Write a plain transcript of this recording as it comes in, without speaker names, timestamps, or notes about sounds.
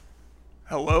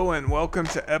Hello and welcome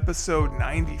to episode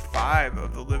 95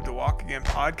 of the Live to Walk Again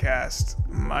podcast.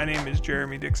 My name is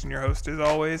Jeremy Dixon, your host as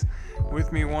always.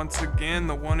 With me once again,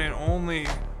 the one and only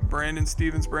Brandon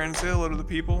Stevens. Brandon, say hello to the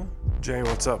people. Jay,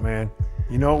 what's up, man?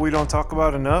 You know what we don't talk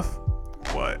about enough?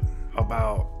 What?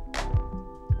 About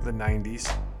the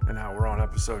 90s and how we're on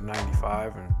episode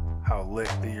 95 and how lit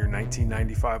the year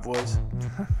 1995 was.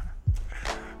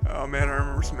 Oh man, I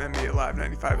remember some NBA Live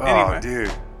 95. Oh, Anyway,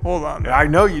 dude. hold on. I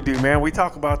know you do, man. We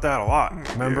talk about that a lot.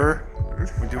 Remember?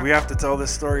 Yeah. Do we have to tell this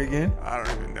story again? I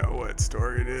don't even know what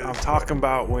story it is. I'm talking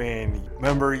about when,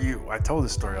 remember I told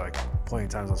this story like plenty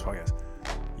of times on this podcast.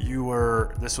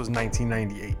 This was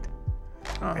 1998.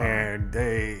 And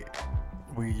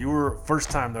you were,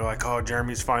 first time they're like, oh,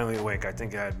 Jeremy's finally awake. I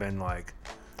think it had been like,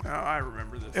 Oh, I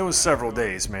remember this. it was several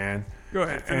days, man. Go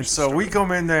ahead. And so we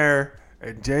come in there,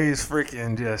 and Jay's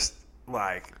freaking just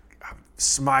like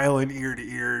smiling ear to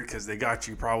ear because they got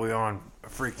you probably on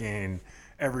freaking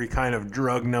every kind of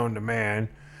drug known to man.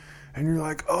 And you're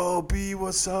like, oh, B,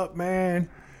 what's up, man?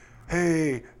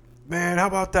 Hey, man, how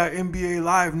about that NBA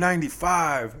Live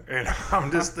 95? And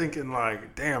I'm just thinking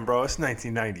like, damn, bro, it's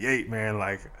 1998, man.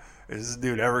 Like, is this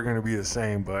dude ever going to be the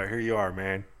same? But here you are,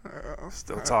 man.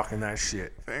 Still talking that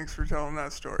shit. Thanks for telling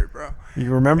that story, bro.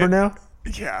 You remember now?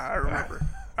 Yeah, I remember.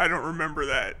 I don't remember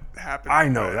that happening. I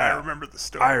know but that. I remember the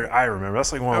story. I remember.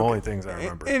 That's like one of the only things I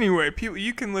remember. Anyway, people,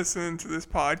 you can listen to this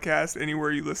podcast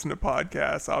anywhere you listen to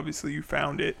podcasts. Obviously, you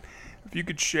found it. If you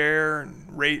could share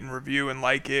and rate and review and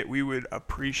like it, we would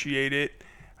appreciate it.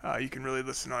 You can really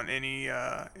listen on any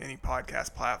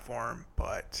podcast platform.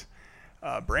 But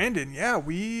Brandon, yeah,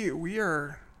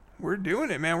 we're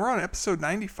doing it, man. We're on episode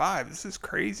 95. This is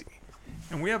crazy,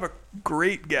 and we have a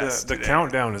great guest. The today.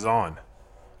 countdown is on.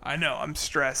 I know. I'm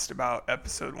stressed about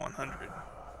episode 100.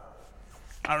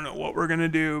 I don't know what we're going to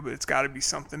do, but it's got to be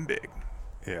something big.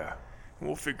 Yeah.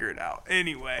 We'll figure it out.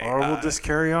 Anyway. Or we'll just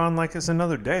carry on like it's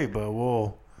another day, but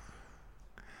we'll...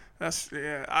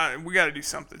 we got to do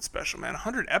something special, man.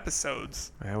 100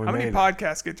 episodes. Yeah, How many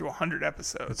podcasts get to 100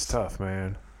 episodes? It's tough,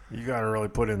 man. You got to really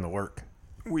put in the work.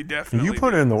 We definitely You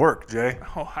put in the work, Jay.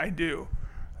 Oh, I do.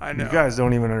 I know. You guys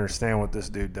don't even understand what this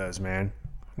dude does, man.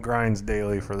 Grinds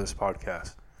daily for this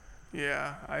podcast.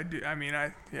 Yeah, I do. I mean,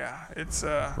 it's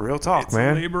real talk, it's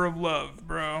man. It's a labor of love,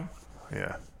 bro.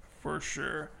 Yeah. For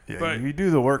sure. Yeah, but you do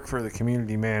the work for the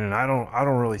community, man, and I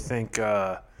don't really think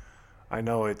I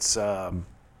know it's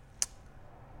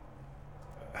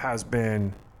has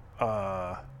been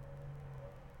no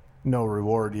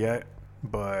reward yet,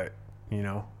 but you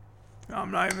know.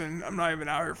 I'm not even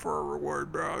out here for a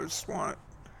reward, bro. I just want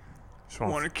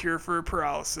a cure for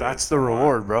paralysis. That's the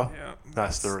reward, bro. Yeah,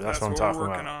 that's what I'm talking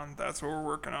about. That's what we're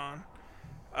working on.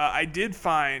 I did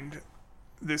find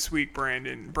this week,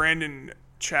 Brandon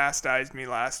chastised me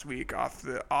last week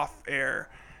off air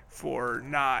for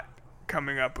not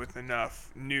coming up with enough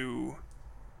new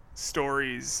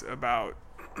stories about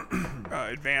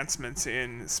advancements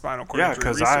in spinal cord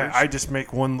injury research. Yeah, because I just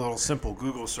make one little simple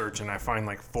Google search and I find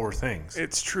like 4 things.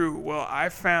 It's true. Well, I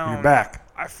found... You're back.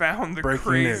 I found the Breaking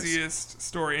craziest news.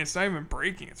 story. And it's not even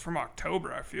breaking. It's from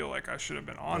October. I feel like I should have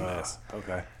been on this.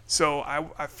 Okay. So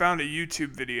I found a YouTube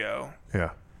video.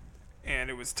 Yeah.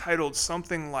 And it was titled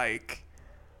something like,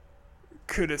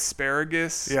 "Could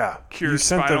asparagus cure you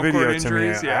sent spinal the video cord to me.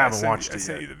 injuries?" I haven't watched it I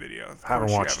sent yet. you the video. Of I haven't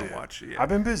course watched you it watched it yet. I've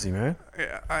been busy, man.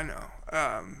 Yeah, I know.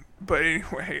 But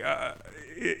anyway,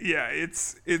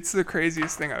 it's the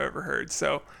craziest thing I've ever heard.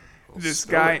 So this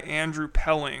guy, Andrew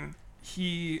Pelling,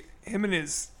 him and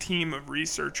his team of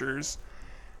researchers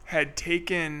had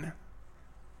taken,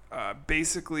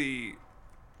 basically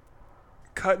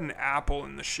cut an apple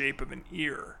in the shape of an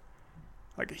ear,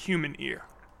 like a human ear,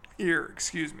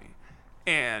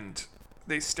 and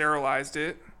they sterilized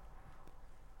it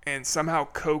and somehow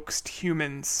coaxed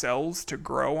human cells to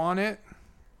grow on it.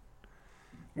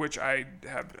 Which a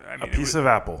piece of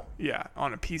apple. Yeah,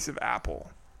 on a piece of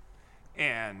apple.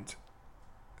 And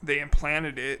they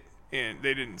implanted it in,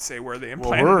 they didn't say where they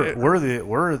implanted it.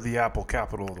 We're the apple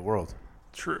capital of the world.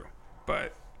 True,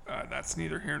 but that's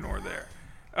neither here nor there.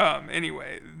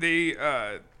 Anyway, they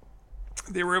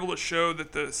were able to show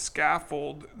that the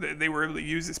scaffold, they were able to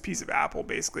use this piece of apple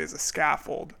basically as a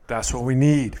scaffold. That's what we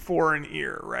need. For an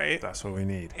ear, right? That's what we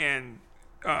need. And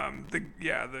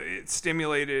it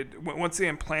stimulated, once they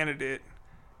implanted it,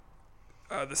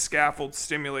 the scaffold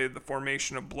stimulated the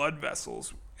formation of blood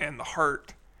vessels, and the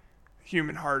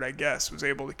human heart, I guess, was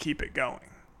able to keep it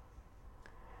going,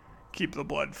 keep the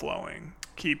blood flowing,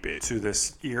 keep it to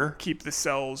this ear, keep the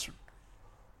cells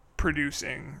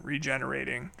producing,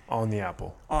 regenerating on the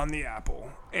apple.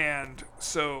 And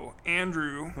so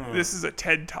Andrew, this is a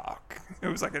TED Talk. It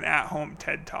was like an at-home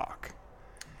TED Talk.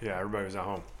 Yeah, everybody was at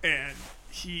home. And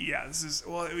it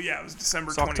was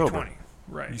December It's 2020. October.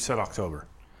 Right. You said October.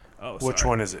 Oh, Which sorry.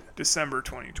 one is it? December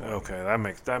 2020. Okay,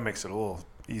 that makes it a little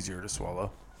easier to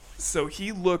swallow. So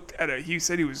he looked at he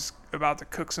said he was about to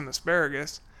cook some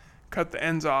asparagus, cut the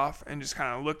ends off, and just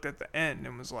kind of looked at the end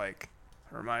and was like,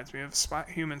 it reminds me of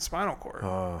human spinal cord.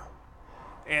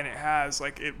 And it has,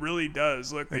 like, it really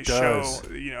does. Look, they show,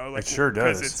 you know, like, it sure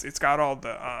does. Because it's got all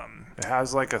the, it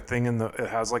has like a thing it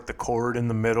has like the cord in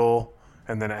the middle,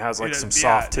 and then it has like some there's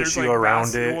soft tissue like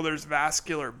around it. Well, there's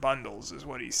vascular bundles, is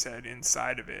what he said,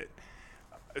 inside of it.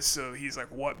 So he's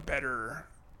like, what better,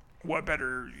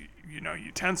 you know,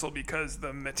 utensil, because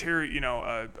the material, you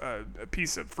know, a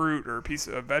piece of fruit or a piece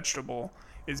of vegetable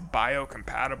is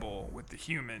biocompatible with the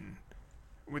human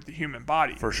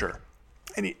body. For sure.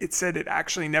 And it said it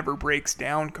actually never breaks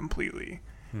down completely.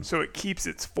 So it keeps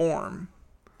its form.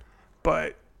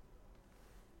 But,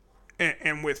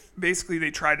 and with, basically they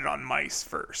tried it on mice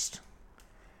first.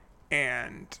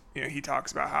 And, you know, he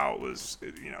talks about how it was,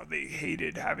 you know, they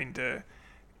hated having to,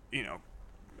 you know,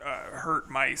 hurt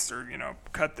mice or, you know,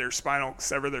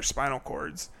 sever their spinal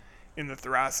cords in the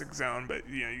thoracic zone. But,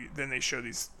 you know, then they show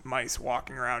these mice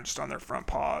walking around just on their front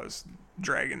paws,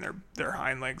 dragging their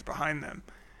hind legs behind them.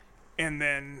 And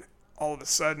then all of a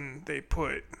sudden they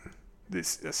put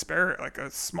this asparagus, like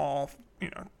a small, you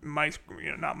know,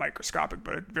 not microscopic,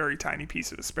 but a very tiny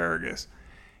piece of asparagus,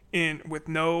 in with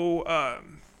no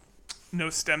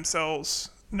stem cells,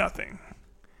 nothing,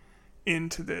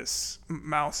 into this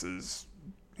mouse's,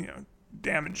 you know,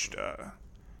 damaged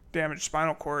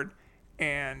spinal cord,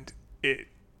 and it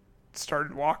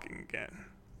started walking again.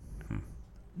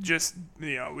 Just,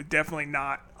 you know, definitely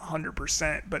not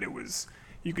 100%, but it was.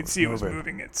 You could see it was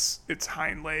moving its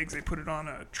hind legs. They put it on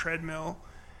a treadmill.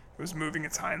 It was moving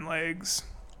its hind legs.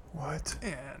 What?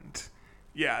 And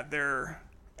yeah, they're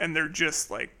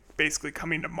just like basically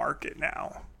coming to market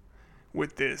now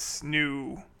with this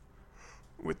new,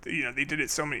 you know, they did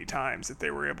it so many times that they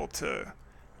were able to,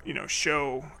 you know,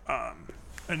 show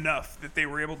enough that they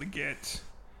were able to get,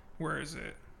 where is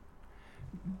it?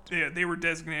 Yeah, they were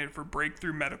designated for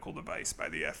breakthrough medical device by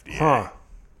the FDA. Huh.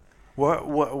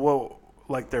 What?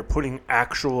 Like they're putting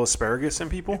actual asparagus in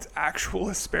people? It's actual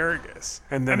asparagus.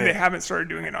 And then they haven't started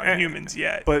doing it on humans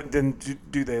yet. But then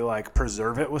do they like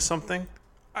preserve it with something?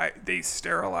 They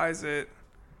sterilize it,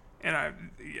 and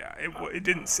it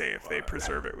didn't say if they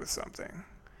preserve it with something.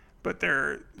 But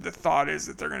the thought is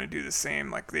that they're going to do the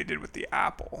same like they did with the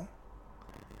apple.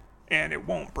 And it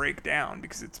won't break down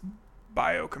because it's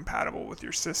biocompatible with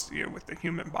your system, you know, with the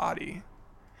human body.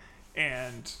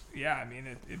 And yeah, I mean,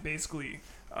 it basically,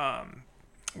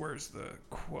 where's the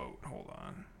quote? Hold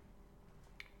on.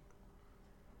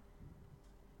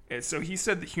 And so he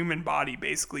said the human body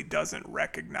basically doesn't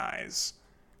recognize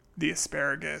the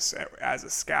asparagus as a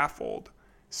scaffold,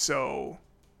 so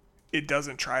it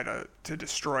doesn't try to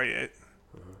destroy it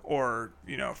or,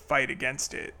 you know, fight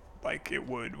against it like it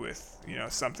would with, you know,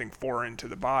 something foreign to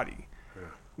the body.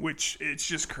 Which, it's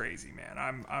just crazy, man.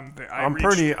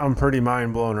 I'm pretty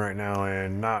mind blown right now,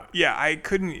 and not. Yeah, I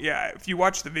couldn't. Yeah, if you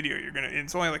watch the video,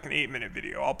 it's only like an 8-minute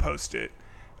video. I'll post it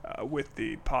with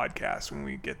the podcast when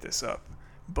we get this up.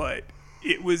 But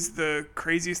it was the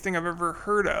craziest thing I've ever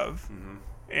heard of. Mm-hmm.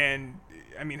 And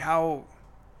I mean,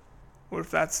 what if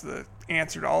that's the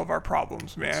answer to all of our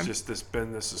problems, man? It's just this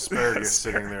asparagus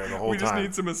sitting there the whole time. We just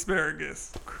need some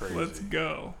asparagus. Crazy. Let's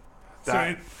go.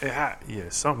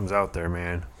 Something's out there,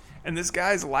 man. And this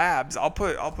guy's labs, I'll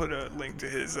put a link to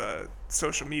his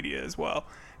social media as well.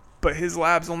 But his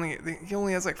labs he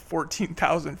only has like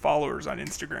 14,000 followers on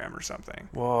Instagram or something.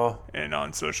 Well, and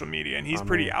on social media, and he's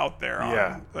pretty out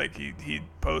there. Like he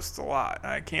posts a lot.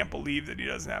 And I can't believe that he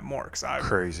doesn't have more, because I'm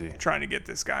trying to get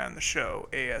this guy on the show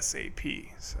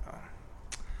ASAP. So,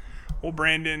 well,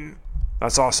 Brandon,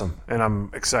 that's awesome, and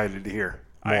I'm excited to hear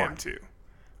more. I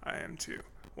am too.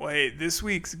 Well, hey, this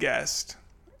week's guest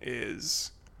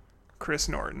is Chris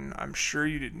Norton. I'm sure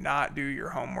you did not do your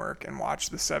homework and watch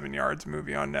the 7 Yards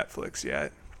movie on Netflix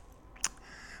yet.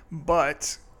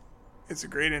 But it's a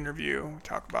great interview. We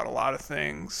talk about a lot of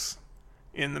things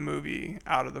in the movie,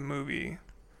 out of the movie.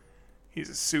 He's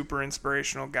a super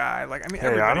inspirational guy.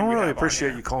 Hey, I don't really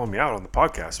appreciate you calling me out on the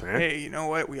podcast, man. Hey, you know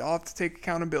what? We all have to take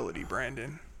accountability,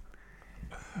 Brandon.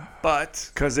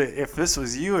 But because if this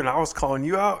was you and I was calling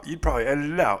you out, you'd probably edit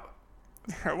it out.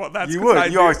 Well, that's you would.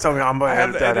 You always tell me I'm gonna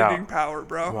edit that out. I have editing power,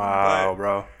 bro. Wow,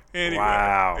 bro.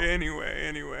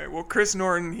 Anyway. Well, Chris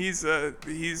Norton, he's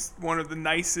one of the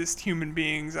nicest human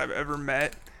beings I've ever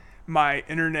met. My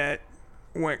internet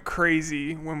went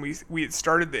crazy when we had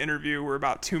started the interview. We're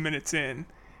about 2 minutes in,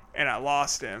 and I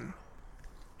lost him.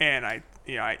 And I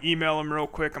email him real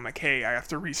quick. I'm like, hey, I have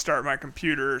to restart my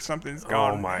computer. Something's Oh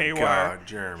gone my haywire. God,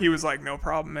 Jeremy. He was like, no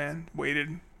problem, man.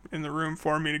 Waited in the room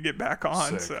for me to get back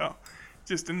on. Sick. So,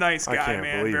 just a nice I guy, can't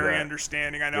man. believe Very that.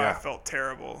 understanding. I know Yeah. I felt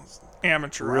terrible.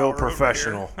 Amateur Real hour over here.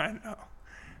 professional.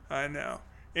 I know.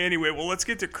 Anyway, well, let's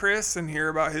get to Chris and hear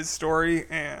about his story,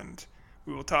 and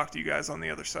we will talk to you guys on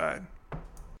the other side.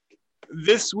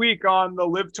 This week on the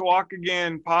Live to Walk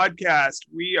Again podcast,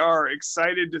 we are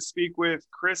excited to speak with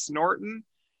Chris Norton.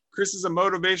 Chris is a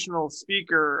motivational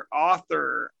speaker,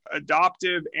 author,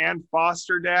 adoptive and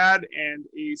foster dad, and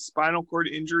a spinal cord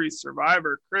injury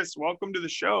survivor. Chris, welcome to the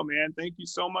show, man. Thank you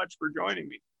so much for joining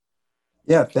me.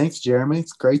 Yeah, thanks, Jeremy.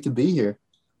 It's great to be here.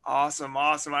 Awesome.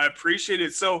 I appreciate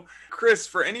it. So, Chris,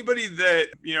 for anybody that,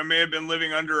 may have been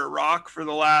living under a rock for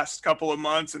the last couple of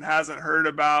months and hasn't heard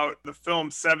about the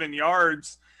film 7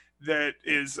 Yards, that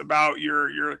is about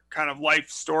your kind of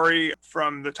life story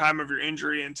from the time of your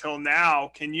injury until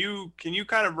now, can you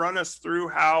kind of run us through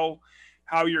how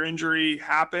your injury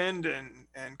happened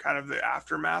and kind of the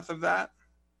aftermath of that?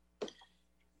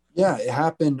 Yeah, it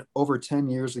happened over 10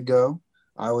 years ago.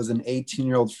 I was an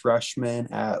 18-year-old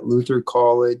freshman at Luther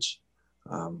College,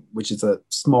 which is a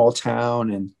small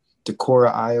town in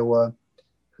Decorah, Iowa.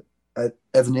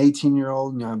 As an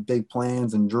 18-year-old, I have big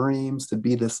plans and dreams to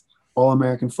be this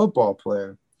All-American football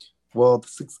player. Well, the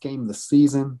sixth game of the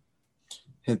season,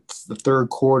 it's the third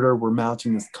quarter. We're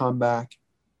mounting this comeback.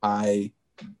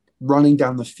 Running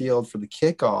down the field for the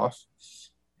kickoff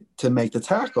to make the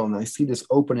tackle, and I see this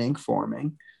opening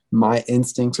forming. My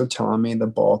instincts are telling me the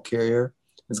ball carrier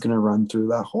is going to run through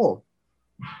that hole,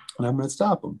 and I'm going to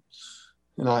stop him.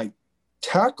 And I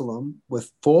tackle him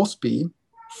with full speed,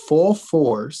 full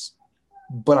force,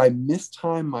 but I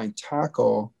mistime my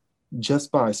tackle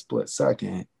just by a split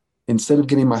second. Instead of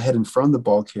getting my head in front of the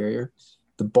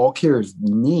ball carrier's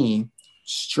knee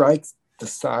strikes the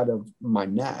side of my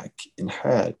neck and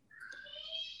head.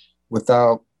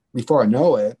 Before I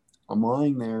know it, I'm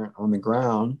lying there on the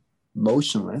ground,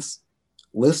 motionless,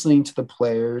 listening to the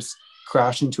players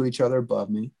crash into each other above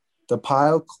me. The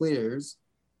pile clears,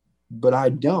 but I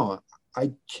don't.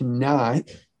 I cannot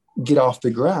get off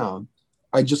the ground.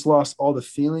 I just lost all the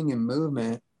feeling and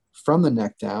movement from the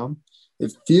neck down.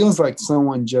 It feels like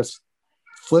someone just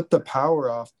flipped the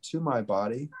power off to my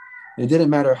body. It didn't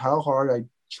matter how hard I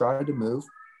tried to move.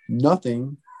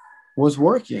 Nothing was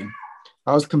working.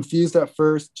 I was confused at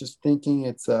first, just thinking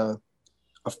it's a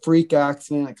freak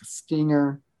accident, like a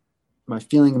stinger. My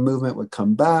feeling and movement would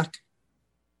come back.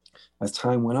 As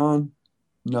time went on,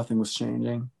 nothing was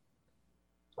changing.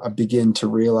 I began to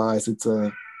realize it's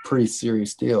a pretty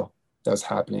serious deal that was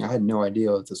happening. I had no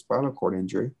idea it was a spinal cord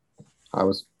injury. I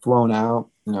was flown out,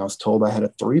 and I was told I had a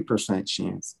 3%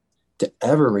 chance to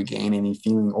ever regain any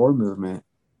feeling or movement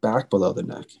back below the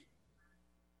neck.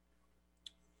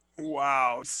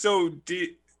 Wow. So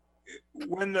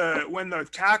when the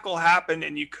tackle happened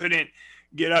and you couldn't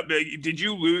get up, did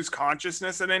you lose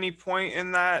consciousness at any point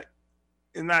in that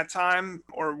time,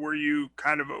 or were you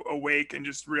kind of awake and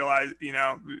just realizing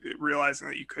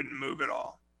that you couldn't move at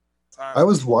all? I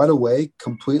was wide awake,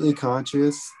 completely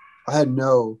conscious. I had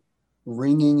no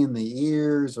ringing in the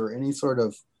ears or any sort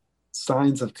of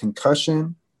signs of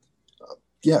concussion.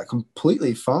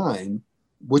 Completely fine,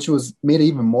 which made it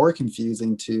even more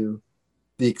confusing to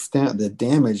the extent of the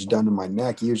damage done to my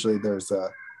neck. Usually there's a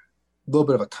little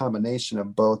bit of a combination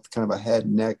of both, kind of a head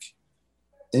neck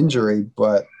injury,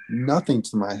 but nothing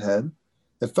to my head.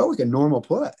 It felt like a normal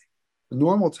play, a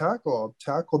normal tackle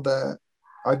that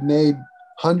I've made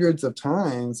hundreds of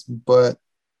times, but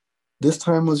this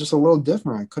time was just a little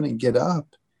different. I couldn't get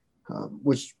up,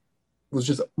 which was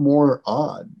just more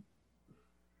odd.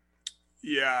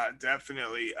 Yeah,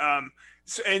 definitely.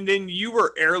 So, and then you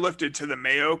were airlifted to the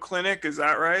Mayo Clinic, is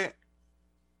that right?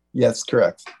 Yes,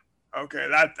 correct. Okay,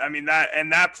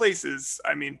 that place is,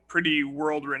 pretty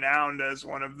world renowned as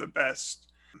one of the best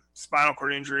spinal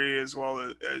cord injury as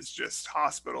well as just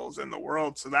hospitals in the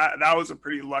world. So that was a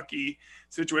pretty lucky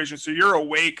situation. So you're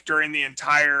awake during the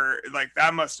entire,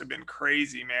 that must have been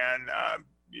crazy, man.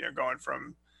 Going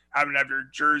from having to have your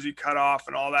jersey cut off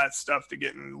and all that stuff to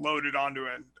getting loaded onto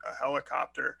a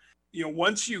helicopter.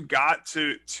 Once you got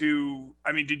to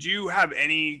did you have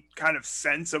any kind of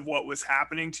sense of what was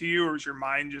happening to you, or was your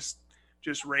mind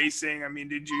just racing?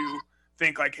 Did you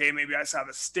think like, hey, maybe I just have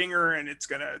a stinger and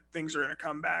things are gonna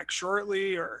come back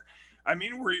shortly? Or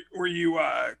were you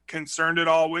concerned at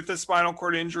all with the spinal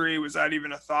cord injury? Was that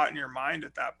even a thought in your mind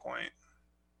at that point?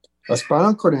 A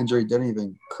spinal cord injury didn't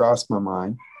even cross my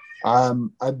mind. I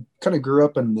kind of grew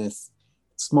up in this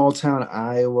small town,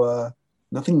 Iowa.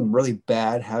 nothing really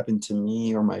bad happened to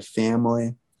me or my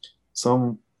family.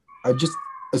 So I just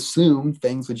assumed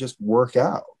things would just work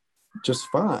out just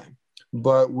fine.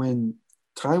 But when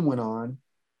time went on,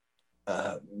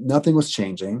 nothing was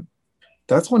changing.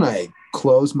 That's when I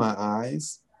closed my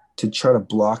eyes to try to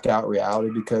block out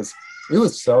reality because it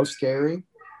was so scary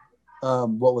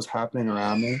what was happening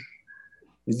around me.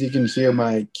 As you can hear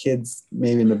my kids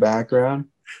maybe in the background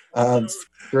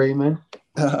screaming,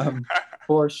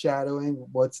 foreshadowing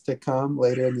what's to come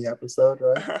later in the episode,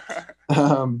 right?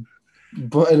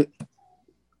 But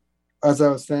as I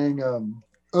was saying,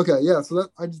 okay, yeah, so that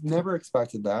I just never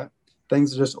expected that.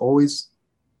 Things just always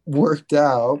worked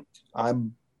out.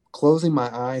 I'm closing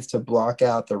my eyes to block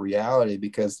out the reality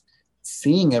because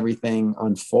seeing everything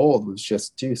unfold was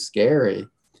just too scary.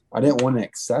 I didn't want to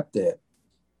accept it.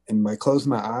 And by closing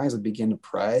my eyes, I began to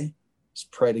pray,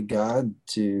 just pray to God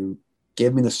to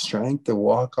give me the strength to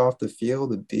walk off the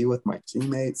field, to be with my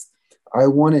teammates. I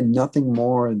wanted nothing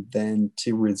more than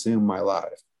to resume my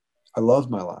life. I loved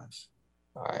my life.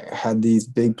 I had these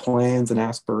big plans and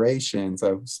aspirations.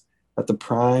 I was at the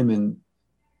prime and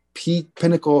peak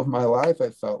pinnacle of my life, I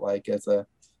felt like, as a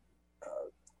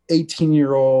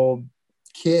 18-year-old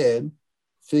kid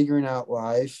figuring out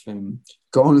life and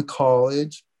going to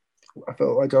college. I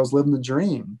felt like I was living the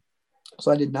dream.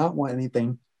 So I did not want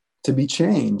anything to be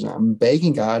changed. I'm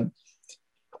begging God,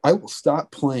 I will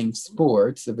stop playing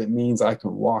sports if it means I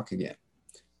can walk again.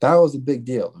 That was a big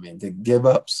deal. I mean, to give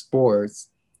up sports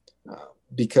uh,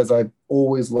 because I've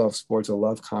always loved sports. I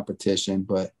love competition,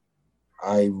 but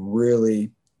I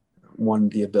really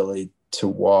wanted the ability to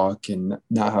walk and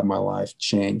not have my life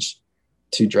change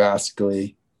too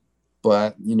drastically.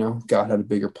 But, God had a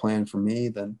bigger plan for me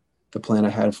than the plan I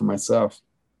had for myself.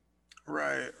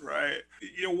 Right, right.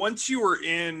 Once you were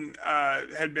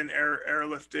had been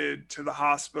airlifted to the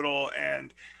hospital,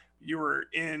 and you were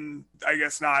in, I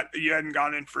guess not, you hadn't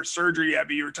gone in for surgery yet,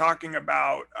 but you were talking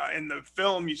about in the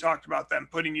film, you talked about them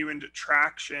putting you into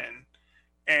traction,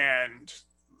 and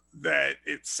that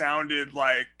it sounded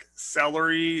like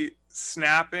celery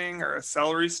snapping or a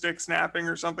celery stick snapping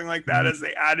or something like that, as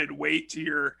they added weight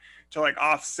to like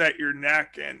offset your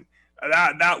neck. And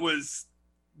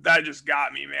that just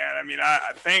got me, man. I mean,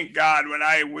 I thank God when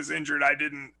I was injured, I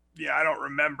don't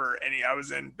remember any. I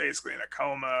was in basically in a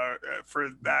coma for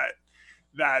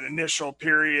that initial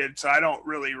period, so I don't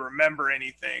really remember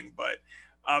anything. But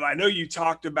I know you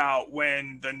talked about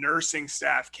when the nursing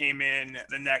staff came in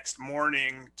the next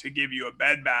morning to give you a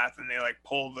bed bath, and they like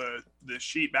pull the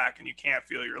sheet back, and you can't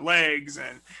feel your legs,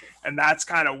 and that's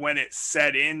kind of when it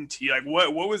set into you. Like,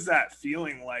 what was that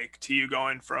feeling like to you,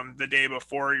 going from the day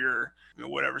before your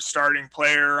whatever starting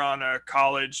player on a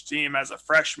college team as a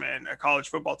freshman, a college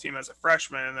football team as a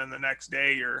freshman, and then the next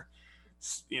day you're,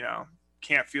 you know,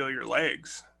 can't feel your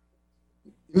legs?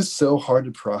 It was so hard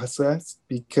to process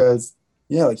because,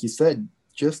 yeah, like you said,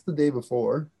 just the day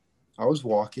before, I was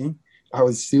walking, I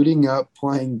was suiting up,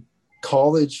 playing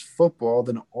college football.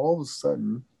 Then all of a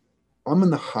sudden, I'm in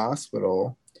the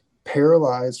hospital,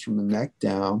 paralyzed from the neck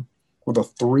down, with a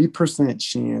 3%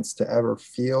 chance to ever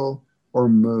feel or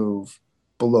move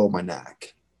below my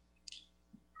neck.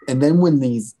 And then when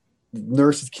these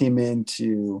nurses came in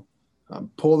to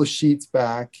pull the sheets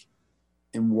back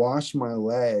and wash my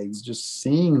legs, just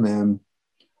seeing them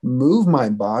move my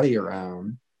body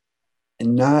around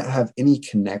and not have any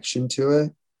connection to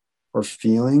it or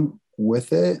feeling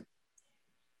with it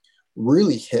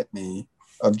really hit me,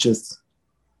 of just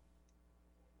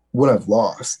what I've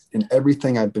lost and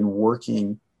everything I've been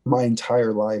working my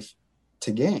entire life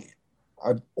to gain.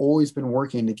 I've always been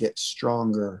working to get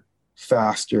stronger,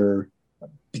 faster,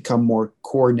 become more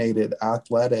coordinated,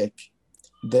 athletic.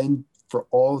 Then for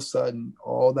all of a sudden,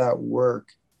 all that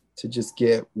work to just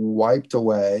get wiped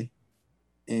away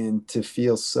and to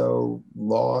feel so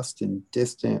lost and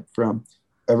distant from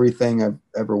everything I've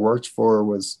ever worked for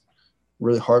was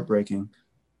really heartbreaking.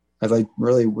 As I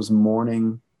really was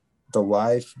mourning the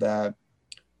life that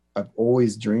I've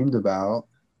always dreamed about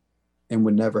and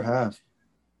would never have.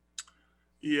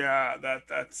 Yeah,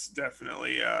 that's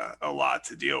definitely a lot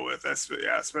to deal with.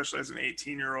 Yeah, especially as an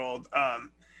 18-year-old.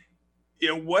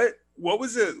 What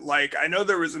was it like? I know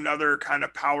there was another kind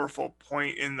of powerful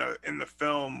point in the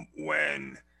film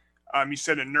when you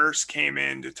said a nurse came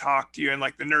in to talk to you, and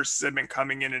like the nurses had been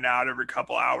coming in and out every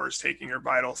couple hours, taking your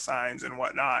vital signs and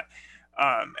whatnot.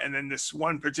 And then this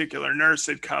one particular nurse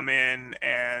had come in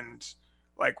and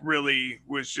like really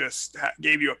was just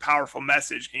gave you a powerful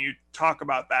message. Can you talk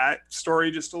about that story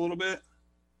just a little bit?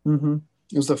 Mm-hmm.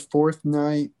 It was the fourth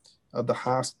night of the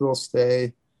hospital stay.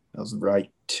 It was right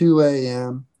 2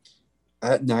 a.m.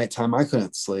 at nighttime, I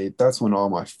couldn't sleep. That's when all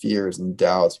my fears and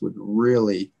doubts would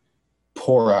really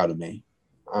pour out of me.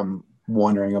 I'm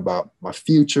wondering about my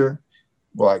future.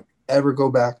 Will I ever go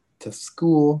back to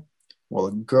school? Will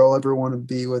a girl ever want to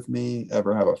be with me?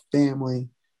 Ever have a family?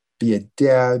 Be a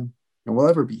dad? And will I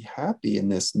ever be happy in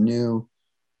this new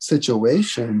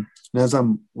situation? And as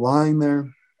I'm lying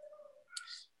there,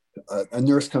 a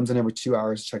nurse comes in every 2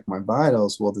 hours to check my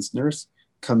vitals. Well, this nurse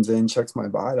comes in, checks my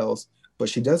vitals, but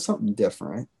she does something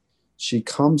different. She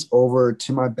comes over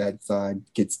to my bedside,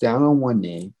 gets down on one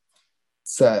knee,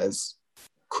 says,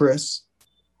 "Chris,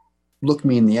 look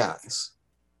me in the eyes."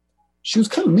 She was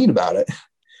kind of mean about it.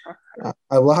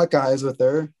 I lock eyes with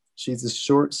her. She's a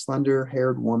short, slender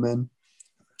haired woman.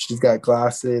 She's got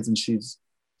glasses and she's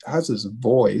has this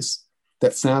voice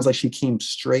that sounds like she came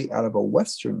straight out of a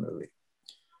Western movie.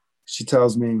 She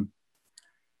tells me,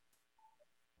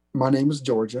 "My name is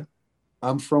Georgia.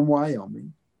 I'm from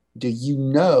Wyoming. Do you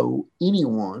know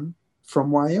anyone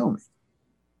from Wyoming?"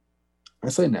 I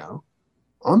say, "No."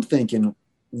 I'm thinking,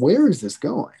 where is this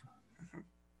going?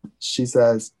 She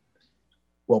says,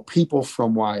 "Well, people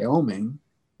from Wyoming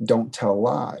don't tell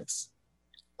lies.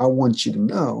 I want you to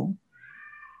know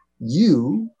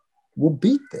you will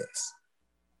beat this.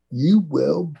 You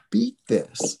will beat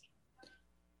this."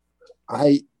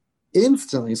 I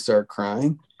instantly start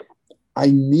crying.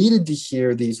 I needed to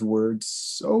hear these words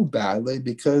so badly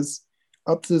because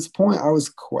up to this point, I was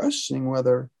questioning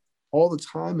whether all the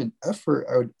time and effort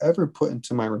I would ever put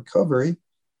into my recovery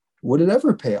would it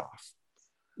ever pay off?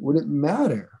 Would it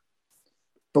matter?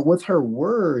 But with her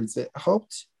words, it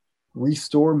helped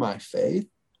restore my faith.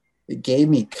 It gave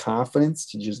me confidence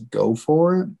to just go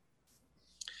for it.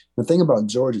 The thing about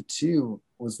Georgia, too,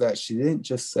 was that she didn't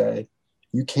just say,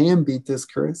 "You can beat this,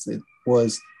 Chris." It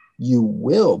was, "You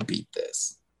will beat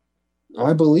this."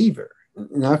 I believe her.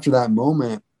 And after that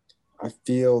moment, I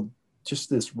feel just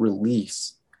this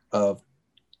release of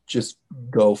just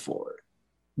go for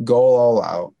it, go all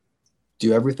out,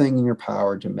 do everything in your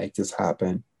power to make this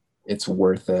happen. It's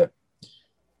worth it.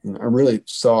 And I really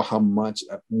saw how much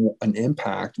an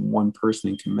impact one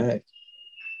person can make.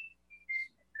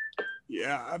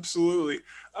 Yeah, absolutely.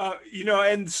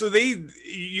 And so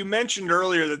you mentioned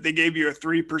earlier that they gave you a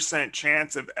 3%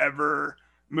 chance of ever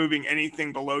moving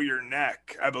anything below your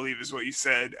neck, I believe is what you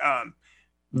said.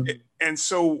 Mm-hmm. And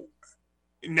so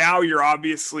now you're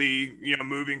obviously,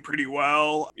 moving pretty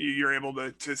well. You're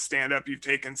able to stand up. You've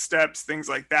taken steps, things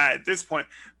like that at this point.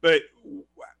 But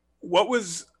what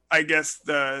was, I guess,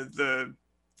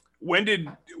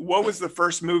 what was the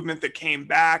first movement that came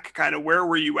back? Kind of where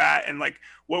were you at? And like,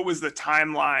 what was the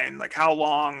timeline? Like how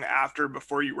long after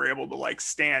before you were able to like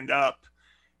stand up?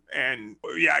 And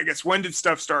yeah, I guess when did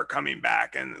stuff start coming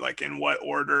back and like in what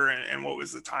order and what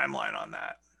was the timeline on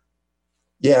that?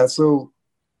 Yeah, so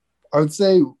I would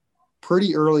say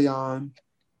pretty early on,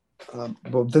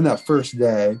 but within that first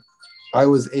day, I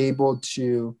was able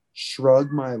to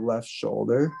shrug my left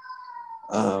shoulder,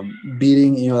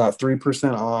 beating that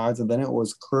 3% odds, and then it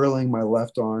was curling my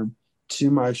left arm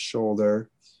to my shoulder,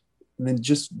 and then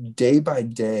just day by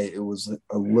day, it was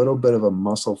a little bit of a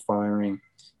muscle firing,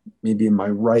 maybe in my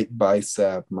right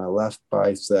bicep, my left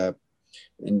bicep,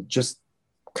 and just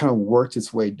kind of worked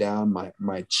its way down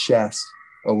my chest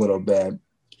a little bit.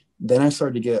 Then I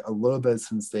started to get a little bit of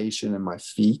sensation in my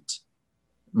feet.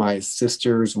 My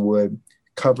sisters would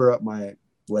cover up my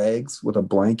legs with a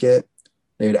blanket.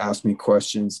 They would ask me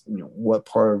questions, what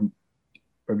part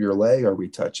of your leg are we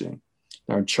touching? And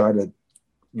I would try to,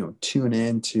 tune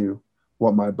in to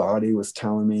what my body was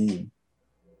telling me and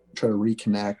try to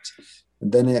reconnect.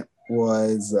 And then it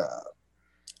was,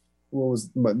 what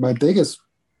was my biggest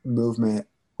movement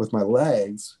with my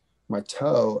legs, my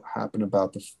toe happened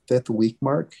about the 5th week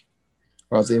mark.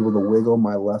 I was able to wiggle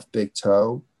my left big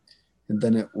toe. And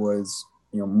then it was,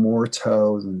 more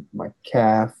toes and my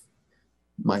calf,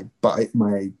 my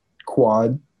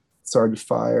quad started to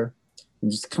fire.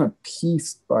 And just kind of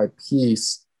piece by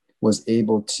piece was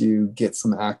able to get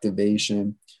some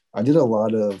activation. I did a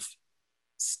lot of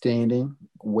standing,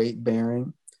 weight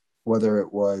bearing, whether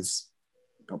it was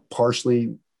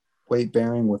partially weight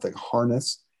bearing with a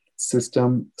harness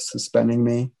system suspending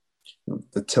me,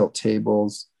 the tilt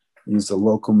tables, use the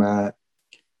Lokomat,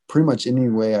 pretty much any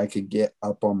way I could get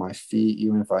up on my feet,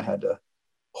 even if I had to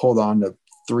hold on to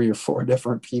 3 or 4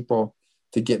 different people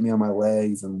to get me on my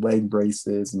legs and leg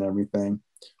braces and everything.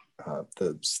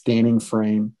 The standing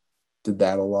frame did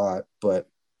that a lot, but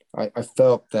I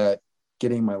felt that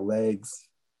getting my legs,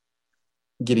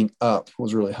 getting up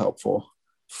was really helpful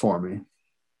for me.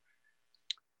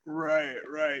 Right.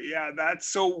 Yeah. That's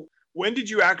so when did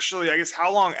you actually, I guess,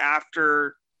 how long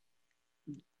after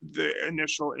the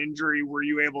initial injury, were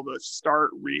you able to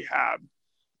start rehab?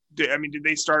 Did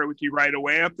they start it with you right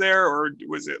away up there, or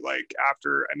was it like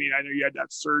after? I mean, I know you had to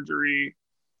have surgery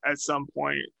at some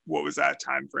point. What was that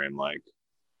time frame like?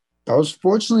 I was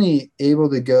fortunately able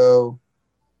to go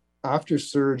after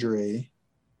surgery.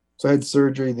 So I had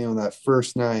surgery, that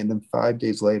first night, and then 5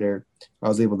 days later, I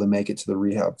was able to make it to the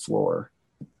rehab floor.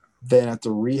 Then at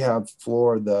the rehab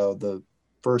floor, though, the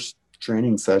first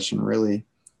training session really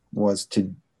was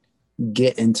to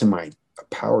get into my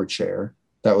power chair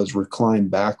that was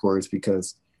reclined backwards,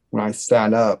 because when I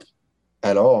sat up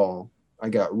at all, I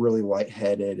got really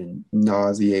lightheaded and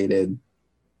nauseated,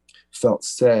 felt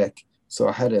sick. So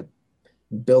I had to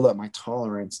build up my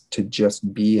tolerance to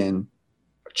just be in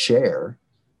a chair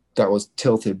that was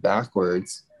tilted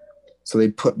backwards. So they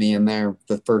put me in there.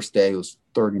 The first day was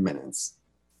 30 minutes.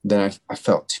 Then I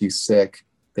felt too sick.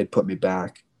 They'd put me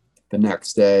back. The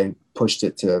next day, pushed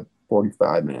it to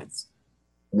 45 minutes.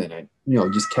 And then I,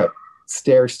 just kept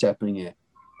stair stepping it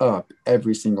up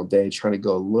every single day, trying to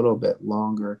go a little bit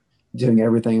longer, doing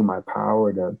everything in my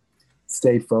power to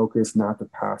stay focused, not to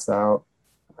pass out.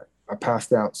 I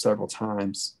passed out several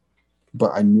times,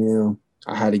 but I knew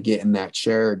I had to get in that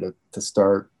chair to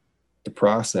start the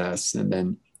process, and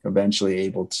then eventually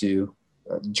able to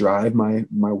drive my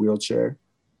wheelchair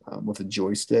with a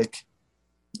joystick,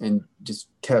 and just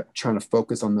kept trying to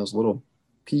focus on those little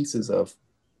pieces of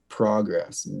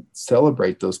progress and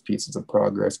celebrate those pieces of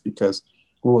progress, because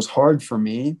what was hard for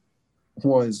me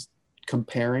was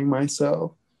comparing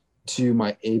myself to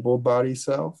my able-bodied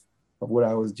self of what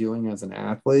I was doing as an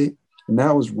athlete. And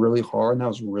that was really hard, and that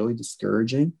was really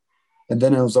discouraging. And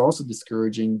then it was also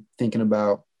discouraging thinking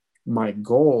about my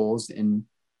goals and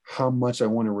how much I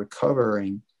want to recover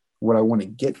and what I want to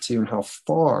get to and how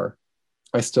far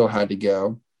I still had to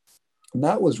go. And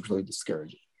that was really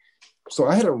discouraging. So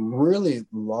I had to really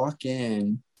lock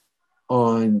in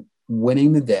on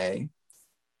winning the day,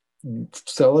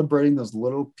 celebrating those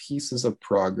little pieces of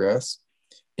progress,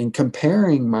 and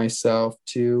comparing myself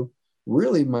to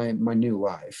really my new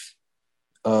life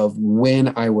of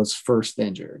when I was first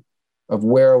injured, of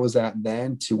where I was at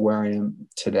then to where I am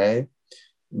today.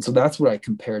 And so that's what I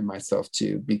compared myself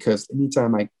to, because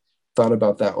anytime I thought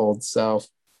about that old self,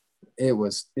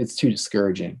 it's too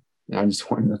discouraging. And I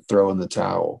just wanted to throw in the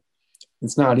towel.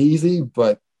 It's not easy,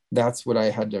 but that's what I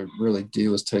had to really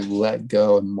do, is to let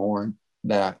go and mourn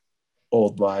that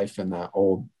old life and that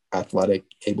old athletic,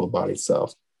 able-bodied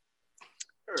self.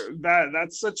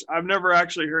 I've never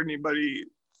actually heard anybody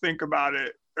think about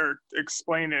it or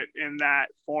explain it in that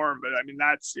form. But I mean,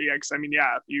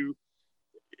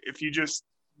 if you just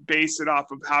base it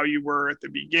off of how you were at the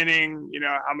beginning,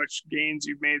 how much gains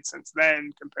you've made since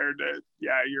then compared to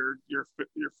your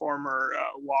former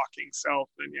walking self,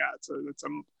 then it's a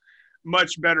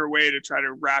much better way to try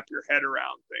to wrap your head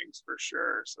around things, for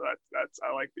sure. So that's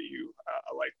I like that you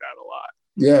I like that a lot.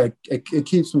 Yeah, it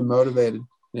keeps me motivated,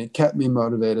 and it kept me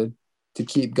motivated to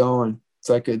keep going,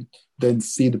 so I could then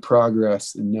see the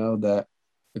progress and know that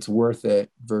it's worth it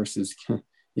versus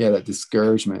that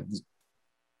discouragement.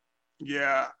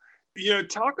 Yeah.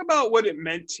 Talk about what it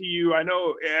meant to you. I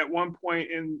know at one point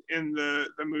in the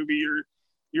movie,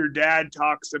 your dad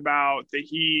talks about that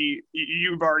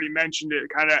you've already mentioned it,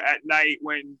 kind of at night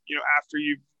when, after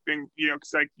you've been,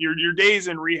 because like your days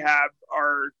in rehab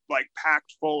are like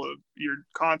packed full of, you're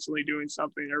constantly doing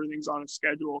something, everything's on a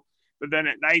schedule. But then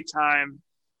at nighttime,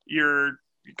 you're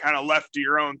kind of left to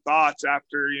your own thoughts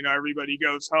after, everybody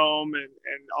goes home and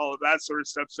all of that sort of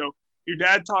stuff. So your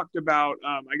dad talked about,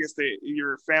 I guess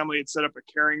your family had set up a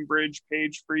Caring Bridge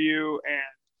page for you,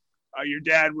 and your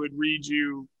dad would read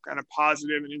you kind of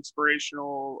positive and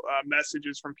inspirational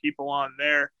messages from people on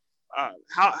there.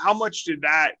 How much did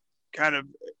that kind of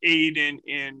aid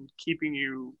in keeping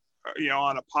you,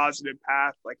 on a positive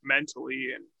path, like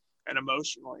mentally and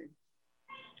emotionally?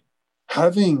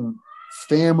 Having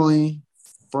family,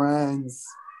 friends,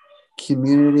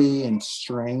 community, and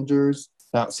strangers,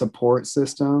 that support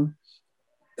system,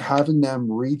 having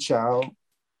them reach out,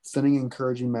 sending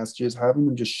encouraging messages, having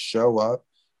them just show up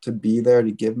to be there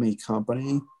to give me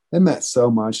company, it meant so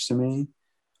much to me.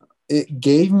 It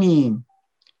gave me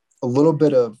a little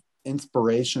bit of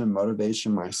inspiration and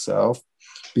motivation myself,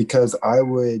 because I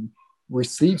would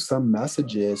receive some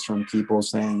messages from people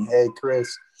saying, "Hey,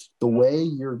 Chris, the way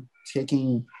you're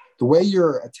attacking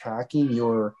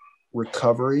your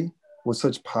recovery with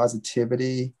such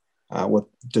positivity, with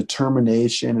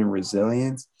determination and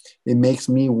resilience, it makes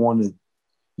me want to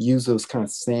use those kind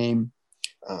of same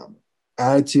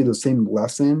attitude, those same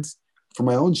lessons for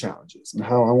my own challenges and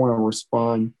how I want to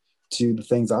respond to the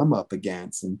things I'm up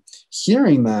against. And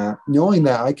hearing that, knowing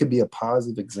that I could be a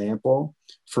positive example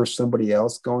for somebody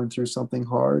else going through something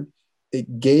hard,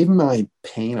 it gave my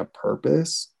pain a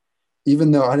purpose.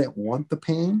 Even though I didn't want the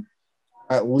pain,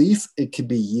 at least it could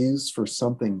be used for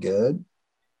something good.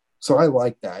 So I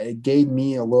like that. It gave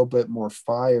me a little bit more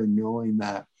fire knowing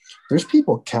that there's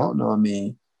people counting on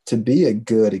me to be a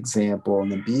good example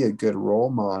and to be a good role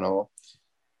model.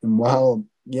 And while,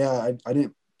 yeah, I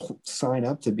didn't sign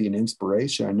up to be an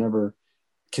inspiration, I never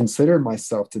considered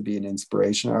myself to be an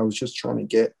inspiration. I was just trying to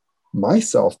get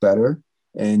myself better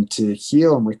and to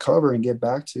heal and recover and get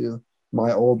back to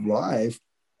my old life.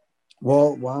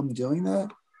 Well, while I'm doing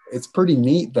that, it's pretty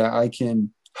neat that I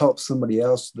can help somebody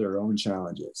else with their own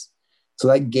challenges. So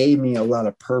that gave me a lot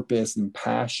of purpose and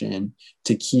passion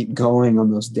to keep going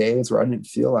on those days where I didn't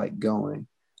feel like going.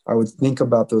 I would think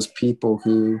about those people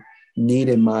who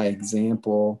needed my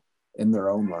example in their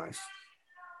own life.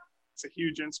 It's a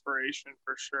huge inspiration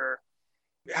for sure.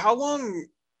 How long,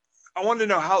 I wanted to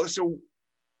know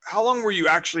how long were you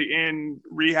actually in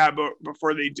rehab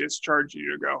before they discharged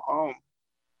you to go home?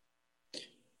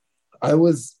 I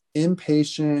was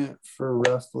inpatient for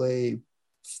roughly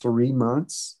 3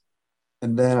 months.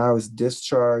 And then I was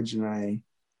discharged and I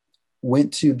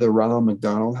went to the Ronald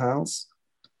McDonald House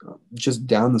just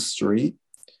down the street.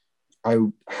 I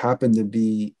happened to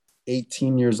be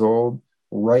 18 years old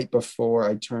right before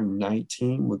I turned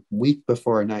 19, a week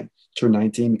before I turned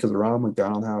 19, because the Ronald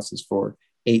McDonald House is for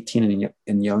 18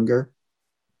 and younger,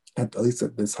 at least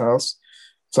at this house.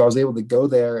 So I was able to go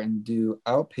there and do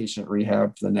outpatient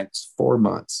rehab for the next 4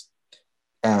 months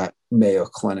at Mayo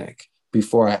Clinic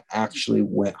before I actually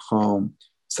went home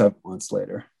 7 months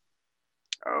later.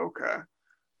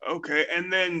 Okay.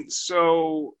 And then,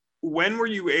 so when were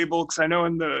you able, because I know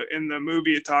in the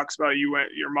movie it talks about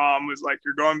your mom was like,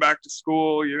 you're going back to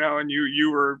school, and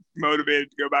you were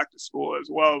motivated to go back to school as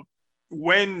well.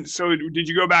 So did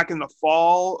you go back in the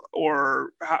fall,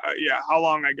 or how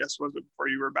long, I guess, was it before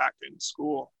you were back in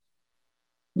school?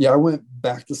 Yeah, I went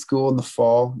back to school in the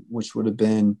fall, which would have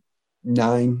been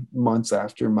 9 months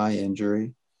after my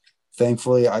injury.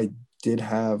 Thankfully, I did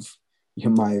have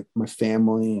my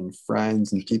family and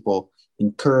friends and people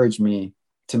encourage me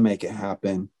to make it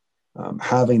happen.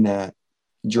 Having that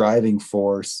driving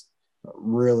force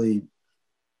really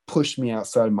pushed me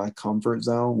outside of my comfort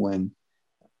zone when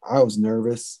I was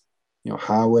nervous.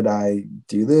 How would I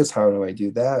do this? How do I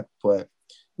do that? But,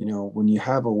 when you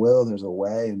have a will, there's a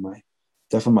way. And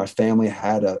definitely my family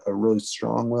had a really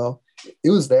strong will.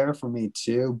 It was there for me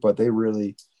too, but they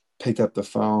really picked up the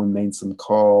phone, made some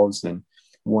calls, and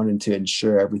wanted to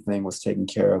ensure everything was taken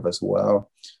care of as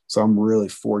well. So I'm really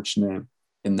fortunate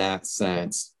in that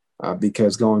sense,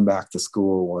 because going back to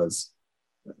school was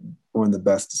one of the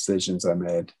best decisions I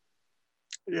made.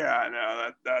 Yeah, I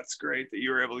know that's great that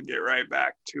you were able to get right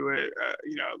back to it,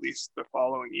 at least the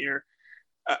following year.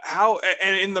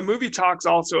 And in the movie talks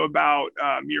also about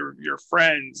your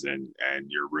friends and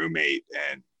your roommate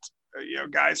and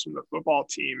guys from the football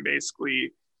team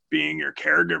basically being your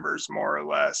caregivers more or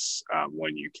less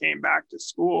when you came back to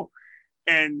school.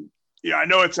 And I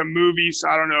know it's a movie, so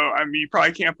I don't know. I mean, you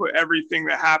probably can't put everything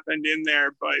that happened in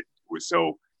there, but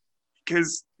so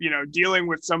because dealing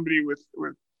with somebody with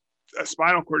a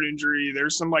spinal cord injury,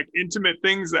 there's some like intimate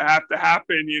things that have to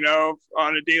happen,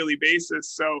 on a daily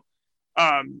basis. So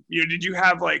did you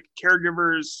have like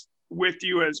caregivers with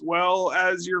you as well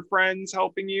as your friends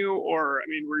helping you, or I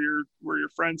mean, were your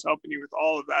friends helping you with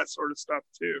all of that sort of stuff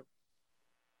too?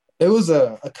 It was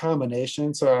a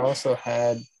combination. So I also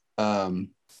had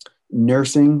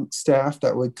nursing staff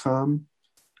that would come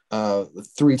 3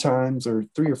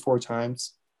 or 4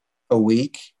 times a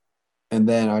week, and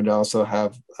then I'd also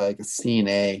have like a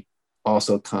CNA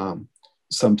also come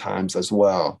sometimes as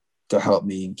well to help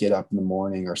me get up in the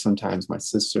morning, or sometimes my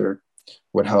sister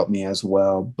would help me as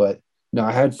well. But no,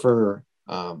 I had for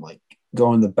like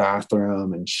go in the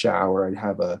bathroom and shower, I'd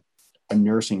have a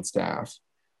nursing staff.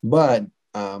 But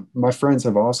my friends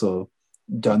have also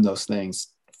done those things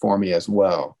for me as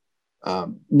well.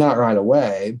 Not right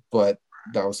away, but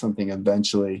that was something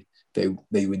eventually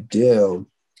they would do.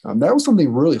 That was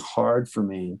something really hard for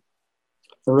me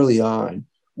early on,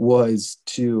 was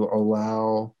to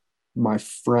allow my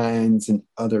friends and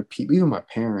other people, even my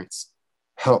parents,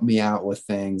 help me out with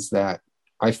things that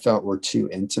I felt were too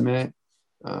intimate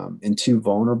and too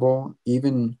vulnerable.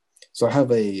 Even so, I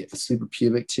have a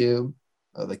suprapubic tube,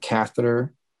 the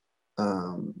catheter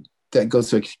that goes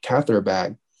to a catheter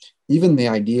bag. Even the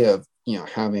idea of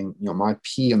having my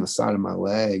pee on the side of my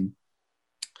leg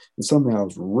is something I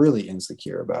was really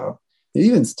insecure about. And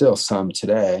even still, some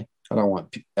today, I don't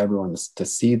want everyone to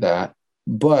see that.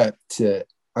 But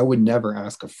I would never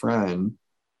ask a friend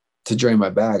to drain my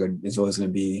bag. It's always going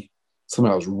to be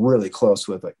someone I was really close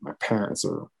with, like my parents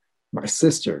or my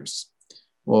sisters.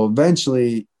 Well,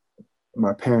 eventually,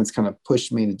 my parents kind of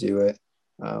pushed me to do it,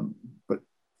 but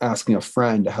asking a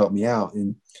friend to help me out.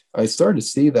 And I started to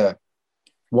see that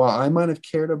while I might have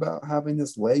cared about having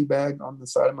this leg bag on the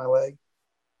side of my leg,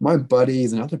 my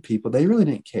buddies and other people, they really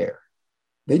didn't care.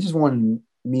 They just wanted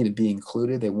me to be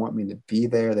included. They want me to be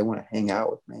there. They want to hang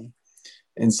out with me.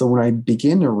 And so when I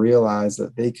began to realize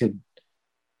that they could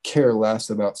care less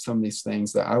about some of these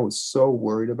things that I was so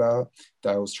worried about,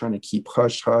 that I was trying to keep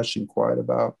hush hush and quiet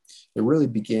about, it really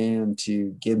began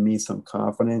to give me some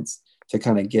confidence to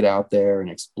kind of get out there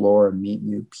and explore and meet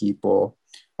new people.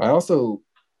 I also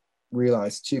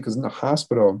realized too, because in the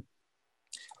hospital,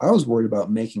 I was worried about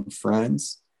making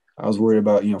friends. I was worried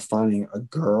about, finding a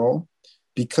girl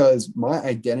because my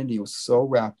identity was so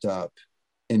wrapped up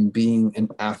in being an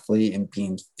athlete and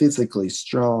being physically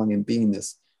strong and being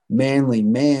this manly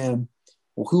man.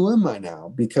 Well, who am I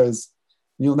now? Because,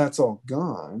 that's all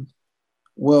gone.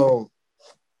 Well,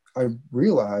 I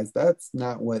realized that's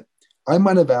not what I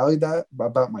might have valued that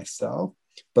about myself,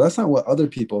 but that's not what other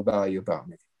people value about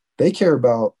me. They care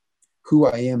about who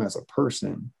I am as a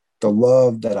person, the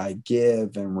love that I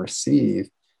give and receive.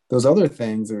 Those other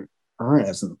things aren't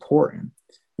as important.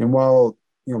 And while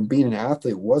being an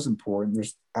athlete was important,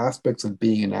 there's aspects of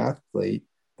being an athlete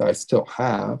that I still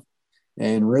have.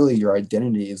 And really, your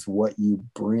identity is what you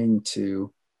bring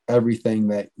to everything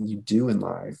that you do in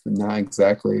life, and not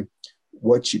exactly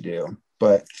what you do.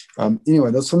 But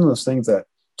anyway, those some of those things that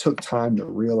took time to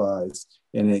realize,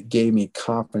 and it gave me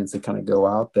confidence to kind of go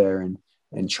out there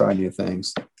and try new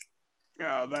things.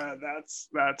 Yeah,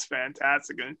 that's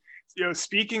fantastic. And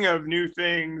speaking of new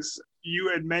things, you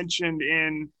had mentioned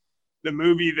in the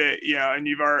movie that and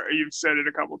you've said it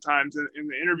a couple times in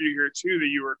the interview here too, that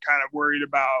you were kind of worried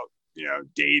about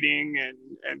dating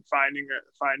and finding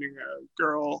a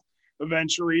girl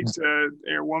eventually, to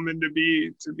a woman to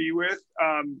be with.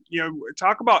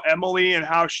 Talk about Emily and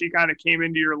how she kind of came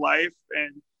into your life.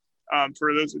 And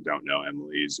for those that don't know,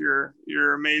 Emily is your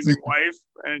amazing wife.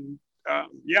 And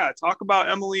talk about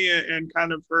Emily and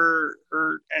kind of her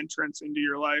entrance into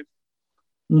your life.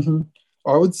 Mm-hmm.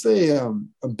 I would say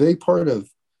a big part of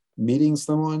meeting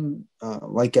someone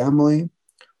like Emily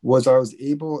was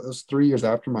it was 3 years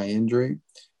after my injury.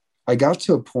 I got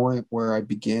to a point where I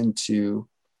began to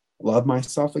love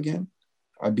myself again.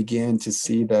 I began to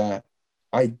see that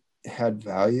I had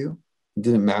value. It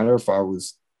didn't matter if I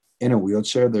was in a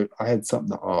wheelchair, that I had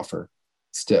something to offer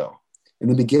still. In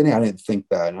the beginning, I didn't think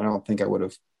that. And I don't think I would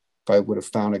have, if I would have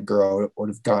found a girl, I would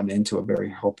have gotten into a very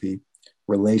healthy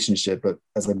relationship. But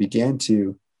as I began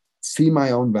to see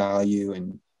my own value,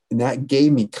 and that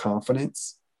gave me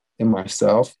confidence in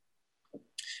myself,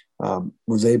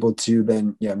 was able to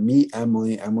then meet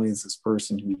Emily. Emily is this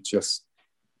person who just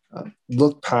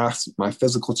looked past my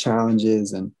physical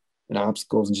challenges and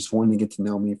obstacles and just wanted to get to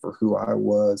know me for who I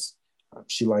was.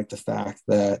 She liked the fact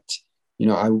that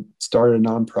I started a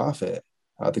nonprofit,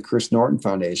 the Chris Norton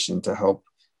Foundation, to help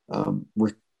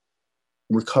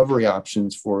recovery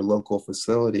options for local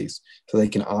facilities so they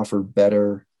can offer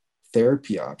better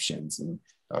therapy options and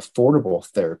affordable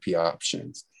therapy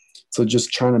options. So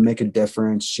just trying to make a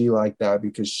difference. She liked that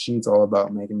because she's all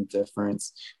about making a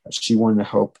difference. She wanted to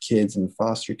help kids in the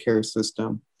foster care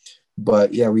system.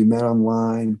 But we met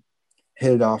online,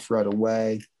 hit it off right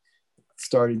away,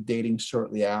 started dating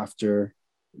shortly after.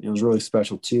 It was really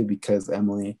special too because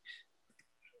Emily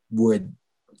would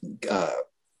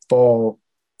fall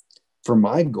for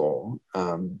my goal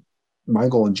and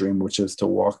dream, which is to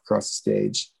walk across the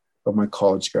stage of my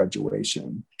college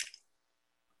graduation.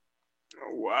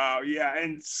 Wow. Yeah.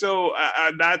 And so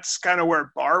that's kind of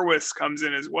where Barwis comes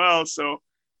in as well. So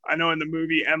I know in the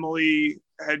movie, Emily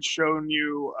had shown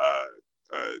you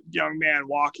a young man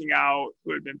walking out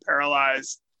who had been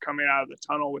paralyzed coming out of the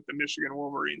tunnel with the Michigan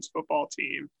Wolverines football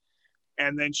team.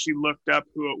 And then she looked up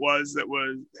who it was that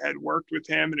had worked with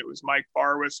him. And it was Mike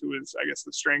Barwis, who was, I guess,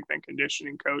 the strength and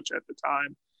conditioning coach at the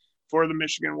time for the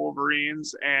Michigan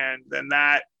Wolverines. And then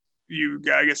I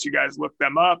guess you guys looked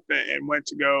them up and went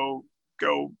to go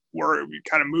where you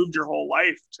kind of moved your whole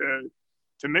life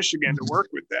to Michigan to work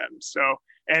with them. So,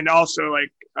 and also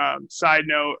side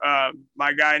note,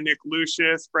 my guy, Nick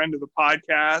Lucius, friend of the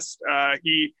podcast,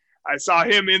 I saw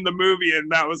him in the movie,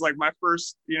 and that was like my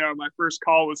first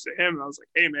call was to him. And I was like,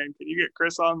 hey man, can you get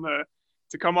Chris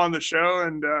to come on the show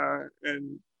and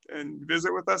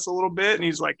visit with us a little bit? And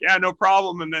he's like, yeah, no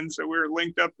problem. And then, so we were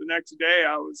linked up the next day.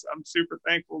 I'm super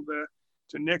thankful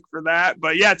Nick for that.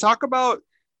 But yeah, talk about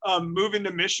moving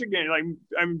to Michigan. Like,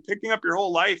 I'm picking up your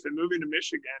whole life and moving to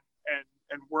Michigan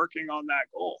and working on that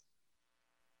goal.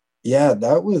 Yeah,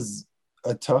 that was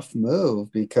a tough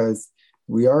move because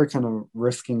we are kind of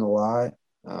risking a lot.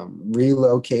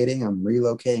 Relocating, I'm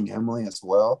relocating Emily as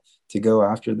well to go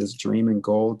after this dream and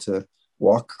goal to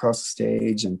walk across the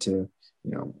stage and to,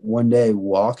 one day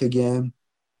walk again.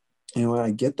 And when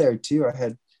I get there too, I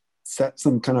had set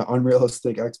some kind of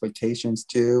unrealistic expectations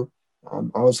too.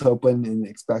 I was hoping and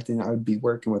expecting I would be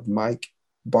working with Mike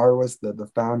Barwis, the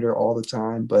founder, all the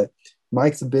time. But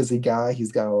Mike's a busy guy.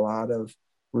 He's got a lot of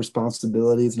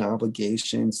responsibilities and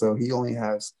obligations. So he only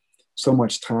has so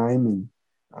much time and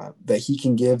that he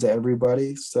can give to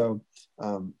everybody. So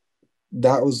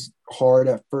that was hard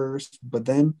at first. But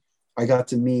then I got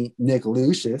to meet Nick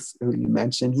Lucius, who you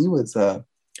mentioned. He was a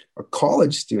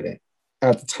college student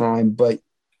at the time, but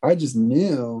I just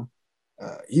knew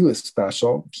he was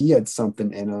special. He had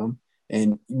something in him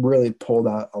and really pulled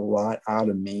out a lot out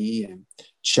of me and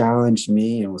challenged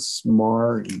me and was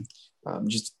smart and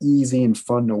just easy and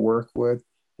fun to work with.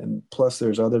 And plus,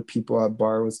 there's other people at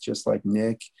Barwis just like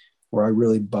Nick, where I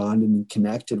really bonded and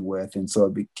connected with. And so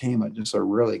it became just a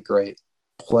really great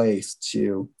place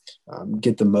to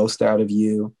get the most out of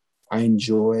you. I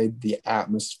enjoyed the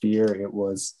atmosphere. It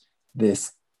was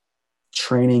this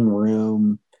training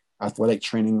room, athletic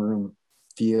training room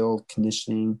feel,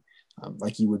 conditioning,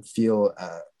 like you would feel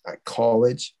at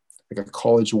college, like a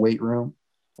college weight room.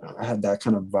 I had that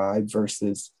kind of vibe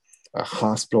versus a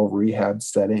hospital rehab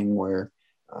setting where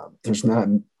there's not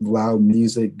loud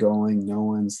music going, no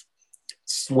one's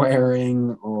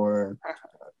swearing or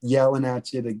yelling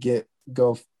at you to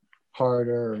go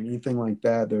harder or anything like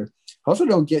that. There also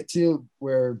don't get to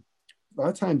where a lot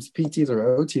of times PTs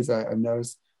or OTs I've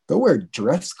noticed they'll wear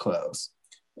dress clothes.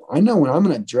 I know when I'm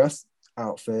in a dress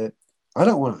outfit, I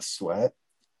don't want to sweat.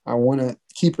 I want to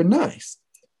keep it nice.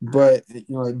 But at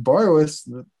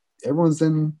Barwis, everyone's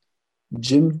in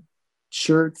gym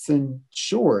shirts and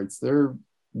shorts. They're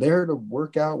there to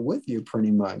work out with you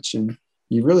pretty much. And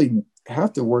you really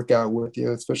have to work out with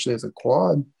you, especially as a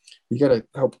quad. You got to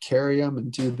help carry them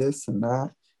and do this and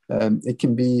that. It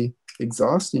can be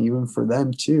exhausting even for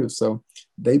them too. So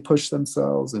they push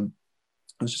themselves and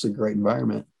it's just a great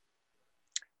environment.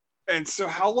 And so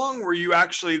how long were you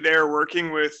actually there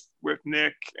working with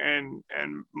Nick and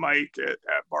Mike at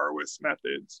Barwis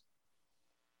Methods?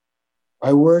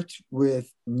 I worked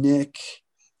with Nick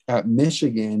at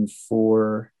Michigan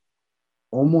for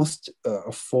almost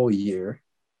a full year.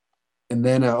 And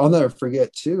then I'll never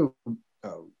forget too,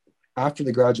 after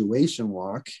the graduation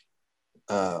walk,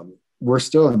 we're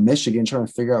still in Michigan trying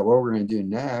to figure out what we're going to do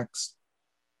next.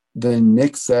 Then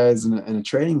Nick says in a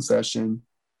training session,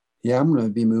 yeah, I'm going to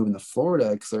be moving to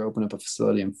Florida because they're opening up a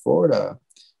facility in Florida.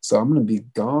 So I'm going to be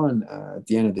gone at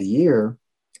the end of the year.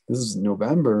 This is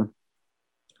November.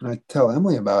 And I tell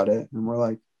Emily about it. And we're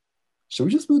like, should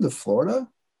we just move to Florida?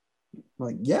 I'm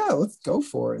like, yeah, let's go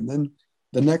for it. And then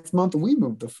the next month we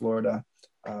moved to Florida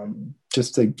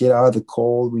just to get out of the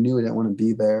cold. We knew we didn't want to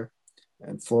be there.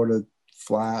 And Florida,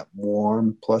 flat,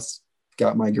 warm, plus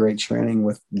got my great training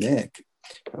with Nick.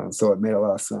 So it made a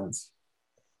lot of sense.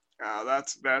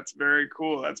 That's very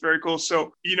cool. That's very cool.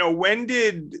 So, when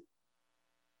did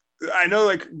I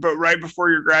know, but right before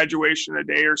your graduation, a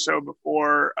day or so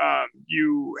before,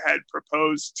 you had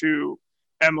proposed to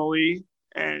Emily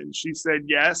and she said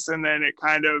yes. And then it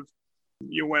kind of,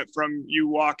 you went from you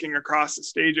walking across the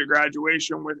stage at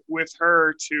graduation with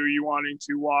her to you wanting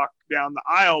to walk down the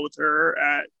aisle with her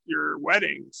at your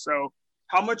wedding. So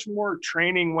how much more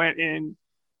training went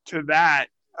into that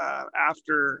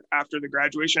after the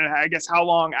graduation? And I guess how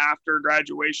long after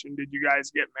graduation did you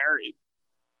guys get married?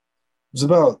 It was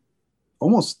about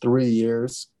almost 3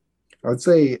 years. I would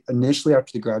say initially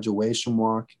after the graduation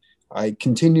walk, I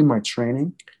continued my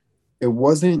training. It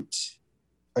wasn't,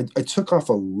 I took off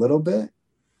a little bit,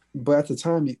 but at the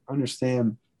time, you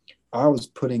understand, I was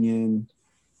putting in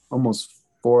almost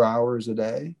 4 hours a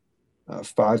day,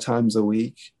 5 times a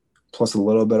week, plus a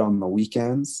little bit on the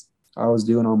weekends. I was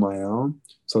doing on my own.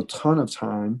 So a ton of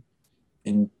time.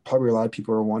 And probably a lot of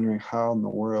people are wondering how in the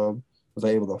world was I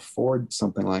able to afford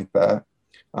something like that.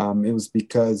 It was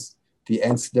because the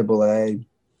NCAA,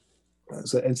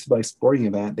 so NCAA sporting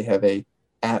event, they have a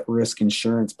at-risk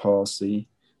insurance policy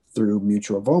through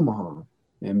Mutual of Omaha.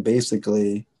 And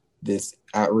basically, this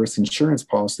at-risk insurance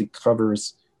policy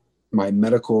covers my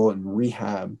medical and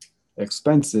rehab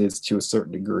expenses to a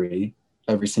certain degree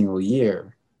every single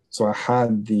year. So I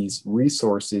had these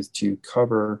resources to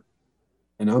cover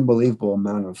an unbelievable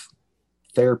amount of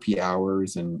therapy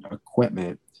hours and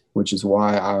equipment which is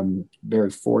why I'm very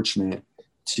fortunate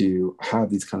to have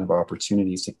these kind of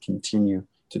opportunities to continue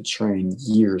to train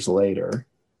years later.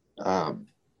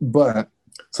 But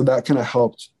so that kind of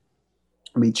helped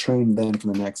me train then for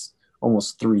the next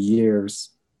almost 3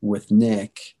 years with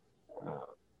Nick,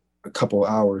 a couple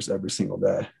hours every single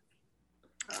day.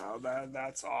 Oh,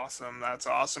 that's awesome. That's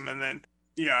awesome. And then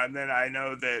yeah, and then I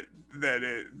know that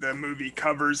the movie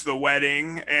covers the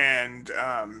wedding and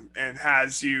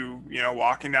has you know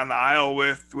walking down the aisle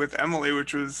with Emily,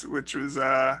 which was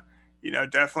you know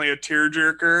definitely a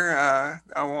tearjerker.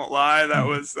 I won't lie, that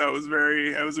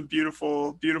was a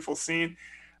beautiful scene.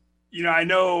 You know, I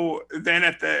know then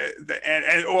at the end,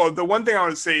 and well, the one thing I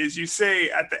want to say is you say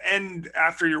at the end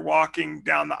after you're walking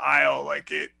down the aisle, like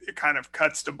it kind of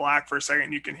cuts to black for a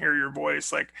second. You can hear your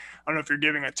voice. Like I don't know if you're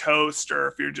giving a toast or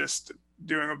if you're just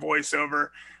doing a voiceover,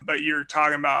 but you're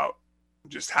talking about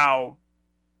just how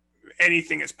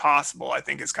anything is possible. I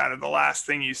think is kind of the last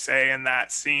thing you say in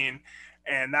that scene,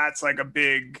 and that's like a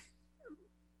big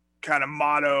kind of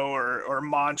motto or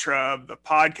mantra of the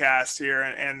podcast here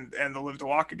and the Live to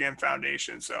Walk Again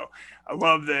Foundation. So I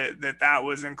love that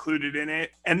was included in it.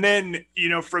 And then, you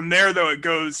know, from there though, it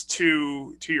goes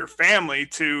to your family,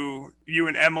 to you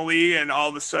and Emily, and all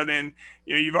of a sudden,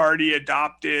 you know, you've already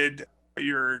adopted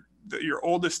your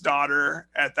oldest daughter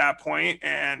at that point,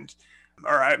 and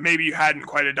or maybe you hadn't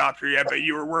quite adopted her yet, but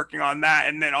you were working on that.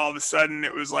 And then all of a sudden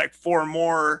it was like 4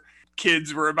 more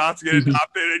kids were about to get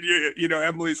adopted, and you know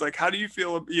Emily's like, how do you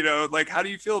feel, you know, like how do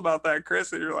you feel about that,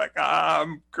 Chris? And you're like,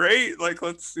 I'm great, like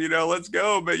let's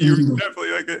go. But you're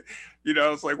definitely like you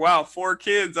know, it's like, wow, 4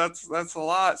 kids, that's a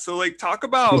lot. So like talk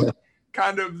about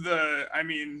kind of the, I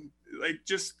mean, like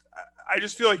just I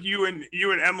just feel like you and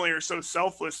Emily are so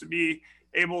selfless to be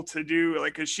able to do,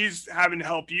 like, because she's having to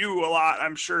help you a lot,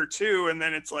 I'm sure too, and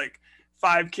then it's like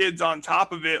 5 kids on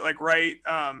top of it, like right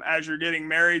as you're getting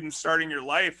married and starting your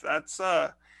life. That's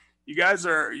you guys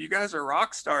are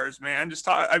rock stars, man. Just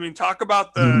talk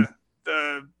about the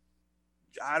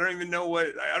I don't even know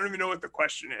what the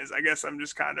question is. I guess I'm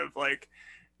just kind of like,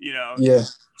 you know,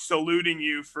 saluting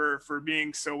you for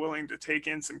being so willing to take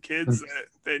in some kids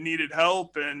that needed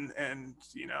help, and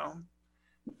you know,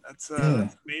 that's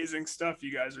amazing stuff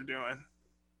you guys are doing.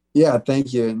 Yeah,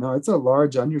 thank you. No, it's a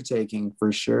large undertaking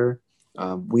for sure.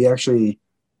 We actually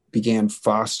began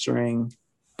fostering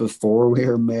before we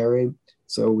were married.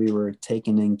 So we were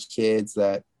taking in kids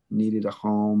that needed a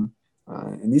home.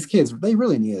 And these kids, they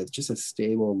really needed just a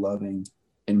stable, loving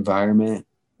environment.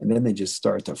 And then they just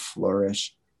start to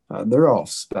flourish. They're all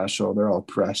special. They're all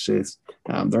precious.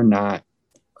 They're not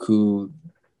who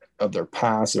of their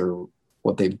past or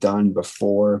what they've done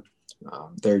before.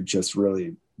 They're just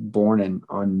really born in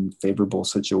unfavorable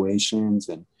situations,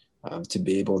 and to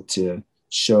be able to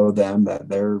show them that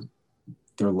they're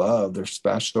loved, they're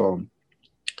special,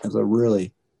 is a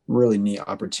really, really neat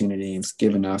opportunity. It's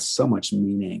given us so much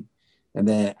meaning. And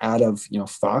then out of, you know,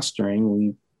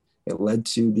 fostering, it led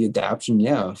to the adoption,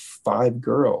 of 5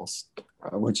 girls,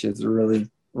 which is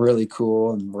really, really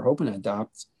cool. And we're hoping to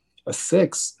adopt a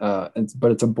 6th,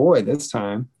 but it's a boy this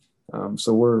time.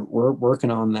 So we're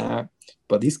working on that.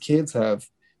 But these kids have,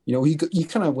 you know, you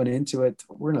kind of went into it,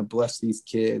 we're going to bless these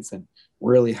kids and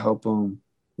really help them,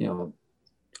 you know,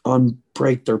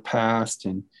 unbreak their past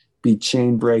and be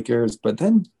chain breakers. But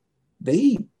then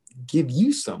they give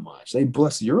you so much. They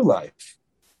bless your life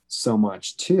so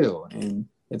much too. And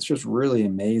it's just really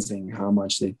amazing how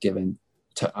much they've given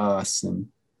to us. And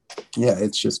yeah,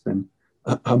 it's just been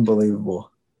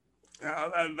unbelievable.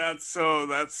 That's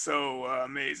so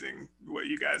amazing what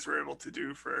you guys were able to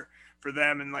do for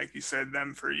them, and like you said,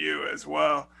 them for you as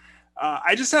well.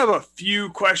 I just have a few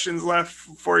questions left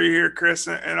for you here, Chris,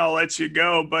 and I'll let you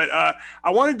go. But I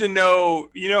wanted to know,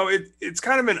 you know, it's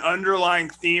kind of an underlying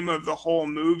theme of the whole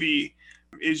movie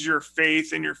is your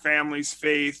faith and your family's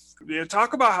faith. You know,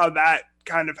 talk about how that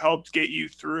kind of helped get you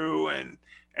through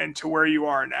and to where you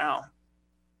are now.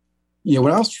 You know,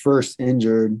 when I was first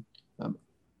injured,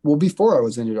 well, before I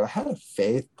was injured, I had a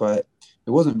faith, but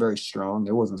it wasn't very strong.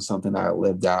 It wasn't something I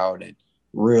lived out and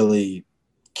really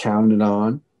counted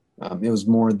on. It was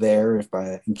more there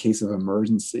in case of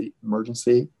emergency.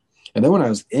 And then when I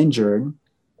was injured,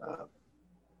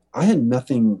 I had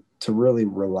nothing to really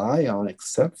rely on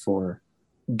except for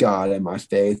God and my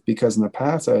faith, because in the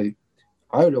past, I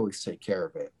would always take care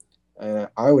of it.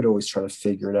 I would always try to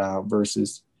figure it out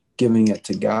versus giving it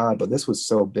to God. But this was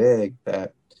so big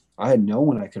that I had no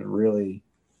one I could really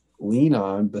lean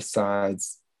on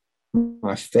besides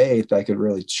my faith I could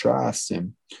really trust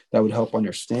and that would help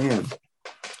understand.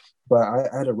 But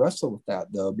I had to wrestle with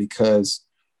that though, because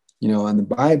In the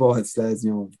Bible, it says,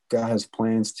 God has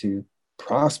plans to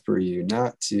prosper you,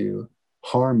 not to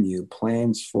harm you,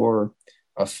 plans for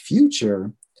a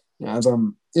future. As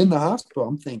I'm in the hospital,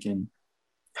 I'm thinking,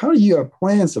 how do you have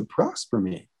plans to prosper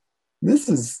me?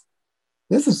 This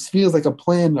feels like a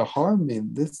plan to harm me.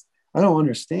 This I don't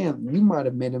understand. You might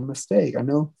have made a mistake. I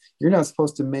know you're not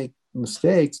supposed to make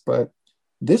mistakes, but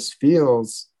this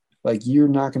feels like you're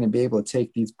not going to be able to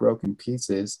take these broken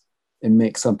pieces and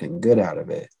make something good out of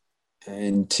it.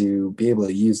 And to be able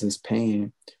to use this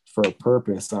pain for a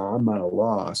purpose, I'm at a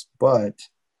loss. But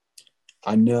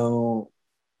I know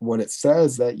what it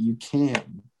says that you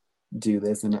can do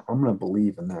this, and I'm going to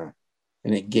believe in that.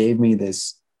 And it gave me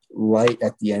this light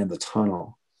at the end of the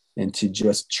tunnel, and to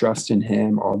just trust in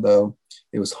Him, although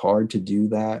it was hard to do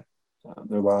that.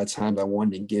 There are a lot of times I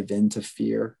wanted to give in to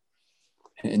fear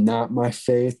and not my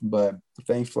faith, but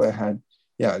thankfully I had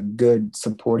a good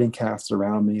supporting cast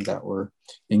around me that were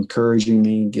encouraging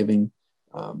me, giving,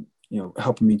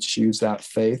 helping me choose that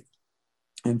faith.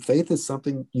 And faith is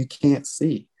something you can't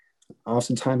see.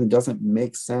 Oftentimes it doesn't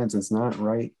make sense. It's not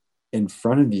right in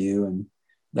front of you. And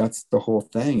that's the whole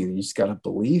thing. You just got to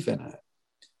believe in it.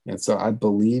 And so I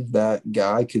believe that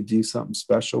God could do something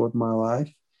special with my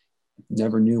life.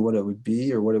 Never knew what it would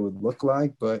be or what it would look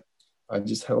like, but I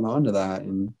just held on to that,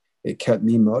 and it kept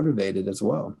me motivated as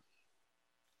well.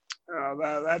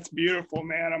 That's beautiful,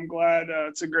 man. I'm glad.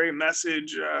 It's a great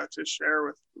message to share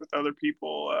with other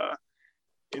people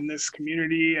in this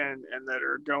community and that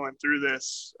are going through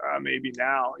this maybe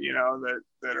now,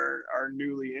 that are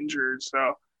newly injured.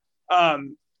 So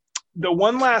the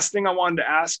one last thing I wanted to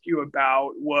ask you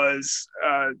about was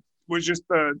just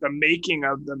the making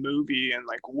of the movie, and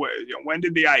like when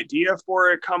did the idea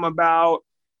for it come about?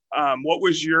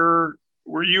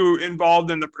 Were you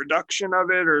involved in the production of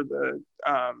it or the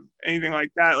anything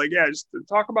like that? Like, yeah, just to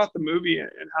talk about the movie and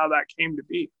how that came to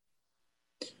be.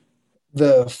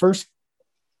 The first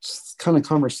kind of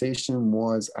conversation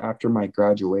was after my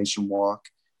graduation walk.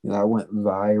 I went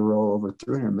viral. Over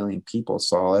 300 million people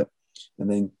saw it. And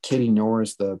then Katie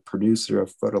Norris, the producer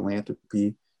of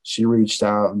Photolanthropy, she reached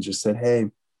out and just said,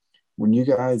 hey, when you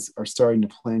guys are starting to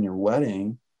plan your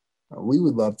wedding, we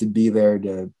would love to be there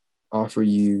to offer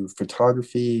you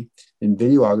photography and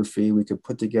videography. We could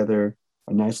put together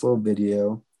a nice little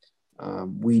video.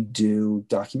 We do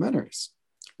documentaries.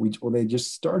 They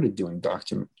just started doing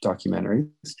documentaries.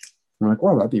 We're like,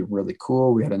 well, that'd be really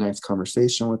cool. We had a nice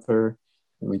conversation with her,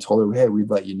 and we told her, hey, we'd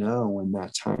let you know when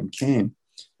that time came.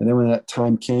 And then when that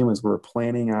time came, as we were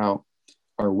planning out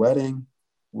our wedding,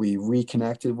 we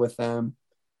reconnected with them.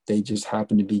 They just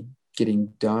happened to be getting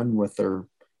done with their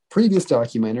previous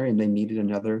documentary, and they needed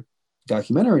another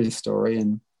documentary story,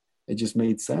 and it just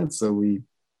made sense. So we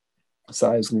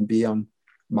decided it was going to be on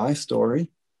my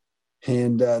story,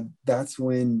 and that's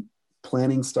when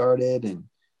planning started. And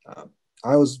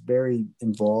I was very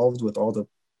involved with all the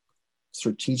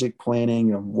strategic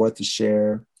planning of what to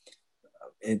share.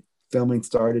 Filming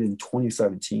started in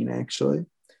 2017, actually,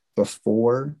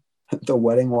 before the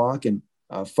wedding walk. And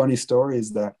funny story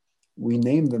is that they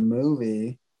named the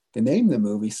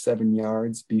movie 7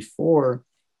 Yards before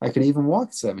I could even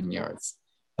walk 7 yards.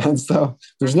 And so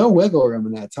there's no wiggle room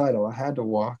in that title. I had to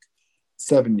walk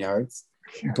 7 yards.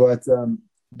 But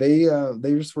they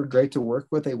just were great to work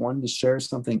with. They wanted to share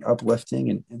something uplifting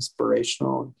and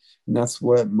inspirational. And that's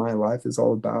what my life is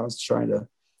all about, is trying to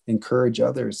encourage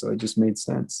others. So it just made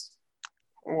sense.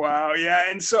 Wow. Yeah.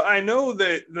 And so I know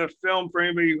that the film, for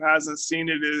anybody who hasn't seen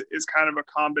it, is kind of a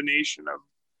combination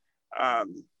of,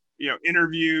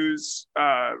 interviews,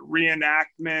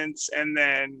 reenactments, and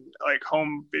then like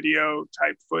home video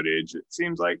type footage, it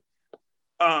seems like.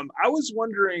 I was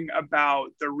wondering about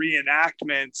the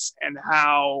reenactments and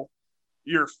how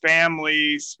your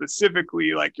family,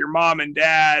 specifically like your mom and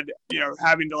dad,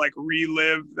 having to like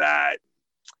relive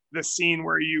the scene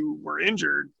where you were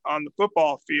injured on the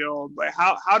football field. Like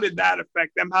how did that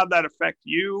affect them? How did that affect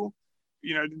you?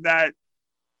 Did that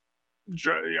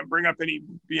bring up any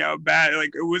bad,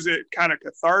 like, was it kind of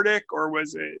cathartic, or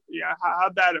was it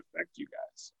how'd that affect you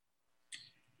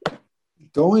guys?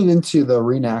 Going into the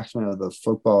reenactment of the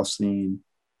football scene,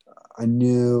 I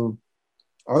knew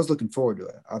I was looking forward to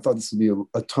it. I thought this would be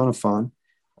a ton of fun.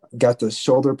 Got the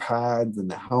shoulder pads and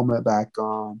the helmet back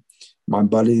on. My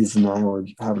buddies and I were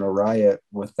having a riot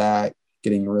with that,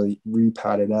 getting really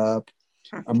re-padded up.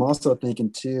 I'm also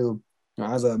thinking too,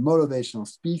 as a motivational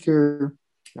speaker,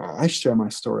 I share my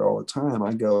story all the time.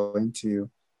 I go into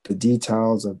the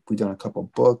details of, we've done a couple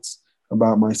of books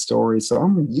about my story. So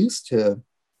I'm used to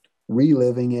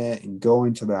reliving it and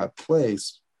going to that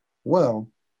place. Well,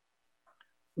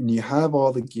 when you have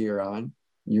all the gear on,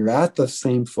 you're at the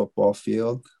same football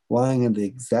field, lying in the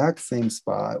exact same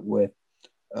spot with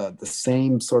the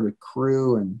same sort of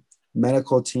crew and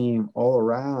medical team all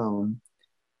around.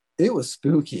 It was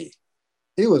spooky.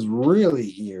 It was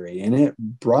really eerie, and it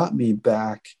brought me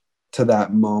back to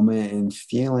that moment and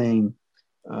feeling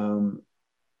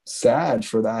sad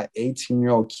for that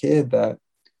 18-year-old kid that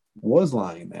was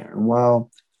lying there. And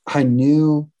while I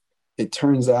knew it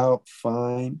turns out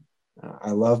fine,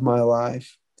 I love my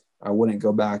life, I wouldn't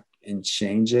go back and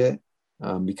change it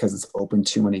because it's opened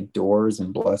too many doors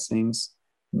and blessings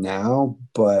now.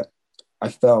 But I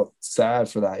felt sad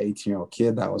for that 18-year-old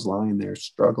kid that was lying there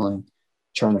struggling,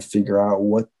 trying to figure out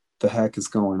what the heck is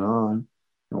going on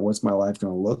and what's my life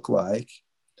going to look like.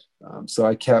 So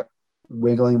I kept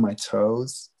wiggling my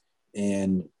toes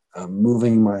and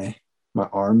moving my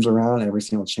arms around every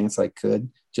single chance I could,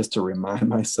 just to remind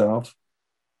myself,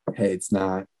 hey, it's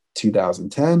not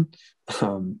 2010.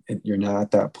 You're not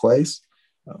at that place.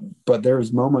 But there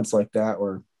was moments like that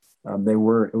where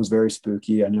it was very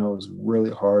spooky. I know it was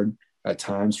really hard at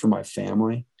times for my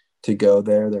family to go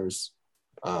there. There's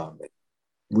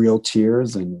real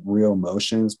tears and real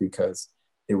emotions because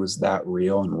it was that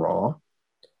real and raw.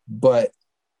 But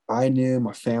I knew,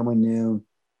 my family knew,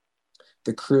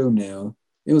 the crew knew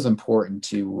it was important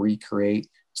to recreate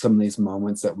some of these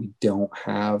moments that we don't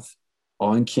have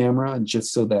on camera,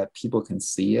 just so that people can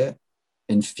see it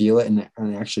and feel it and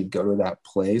actually go to that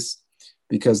place.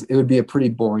 Because it would be a pretty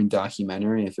boring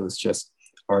documentary if it was just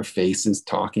our faces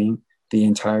talking the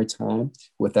entire time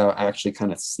without actually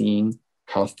kind of seeing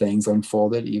how things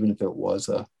unfolded, even if it was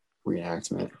a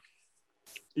reenactment.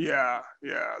 Yeah,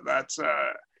 that's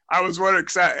I was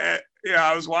I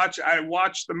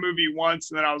watched the movie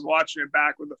once, and then I was watching it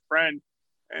back with a friend,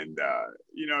 and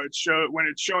when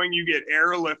it's showing you get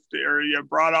airlifted or you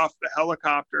brought off the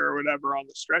helicopter or whatever on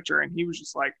the stretcher, and he was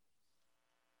just like,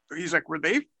 he's like, were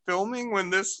they filming when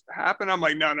this happened? I'm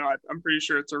like, no, I'm pretty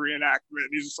sure it's a reenactment. And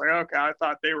he's just like, okay, I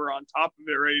thought they were on top of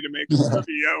it ready to make a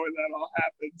video when that all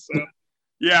happened. So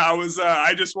yeah,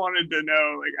 I just wanted to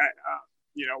know, like,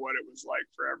 what it was like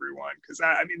for everyone, because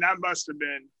that must have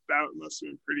been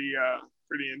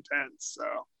pretty intense. So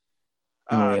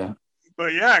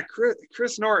but yeah,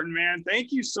 Chris Norton, man,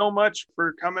 thank you so much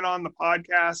for coming on the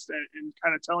podcast and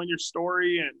kind of telling your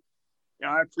story. And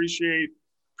I appreciate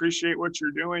what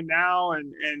you're doing now,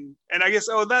 and I guess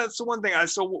that's the one thing.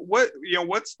 So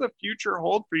what's the future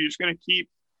hold for you? Just going to keep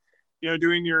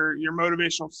doing your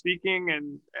motivational speaking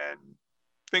and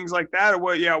things like that, or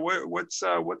what's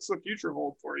the future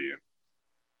hold for you?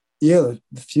 Yeah,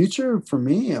 the future for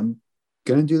me, I'm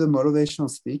gonna do the motivational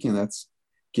speaking. That's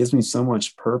gives me so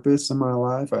much purpose in my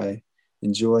life. I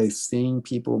enjoy seeing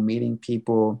people, meeting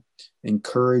people,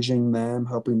 encouraging them,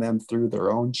 helping them through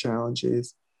their own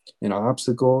challenges and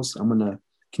obstacles. I'm gonna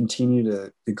continue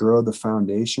to grow the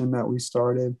foundation that we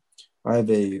started. I have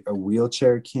a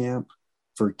wheelchair camp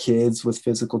for kids with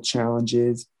physical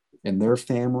challenges and their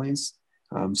families.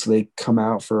 So they come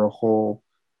out for a whole,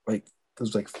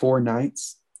 there's 4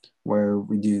 nights where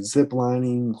we do zip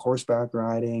lining, horseback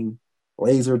riding,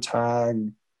 laser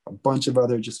tag, a bunch of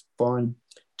other just fun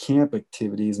camp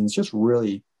activities. And it's just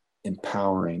really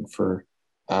empowering for,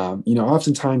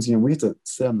 oftentimes, we have to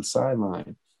sit on the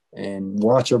sideline and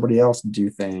watch everybody else do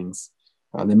things.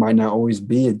 They might not always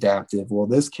be adaptive. Well,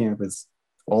 this camp is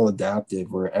all adaptive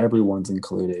where everyone's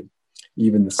included,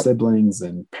 even the siblings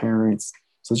and parents.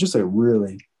 So it's just a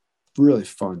really, really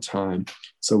fun time.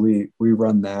 So we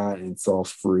run that, and it's all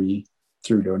free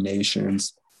through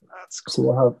donations. That's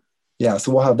cool.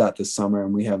 So we'll have that this summer,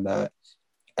 and we have that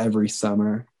every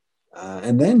summer.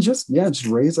 And then just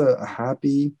raise a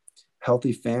happy,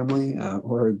 healthy family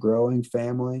or a growing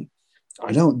family.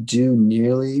 I don't do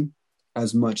nearly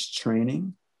as much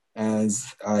training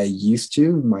as I used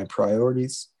to. My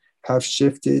priorities have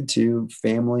shifted to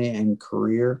family and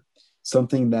career,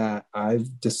 something that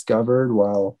I've discovered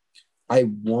while I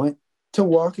want to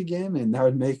walk again, and that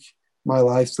would make my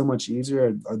life so much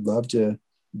easier. I'd love to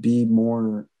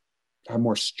have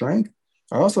more strength.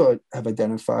 I also have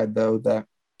identified, though, that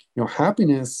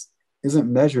happiness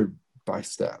isn't measured by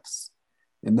steps,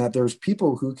 and that there's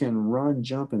people who can run,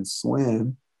 jump, and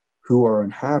swim who are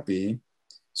unhappy.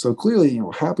 So clearly,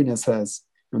 happiness has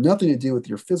nothing to do with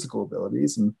your physical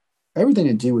abilities and everything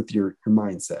to do with your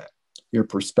mindset, your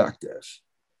perspective.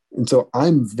 And so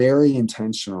I'm very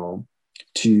intentional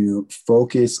to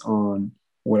focus on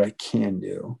what I can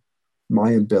do,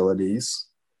 my abilities,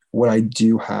 what I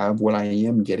do have, what I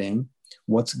am getting,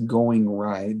 what's going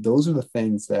right. Those are the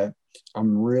things that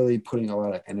I'm really putting a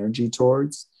lot of energy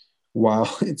towards,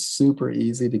 while it's super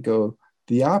easy to go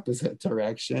the opposite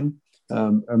direction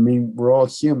I mean, we're all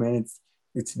human.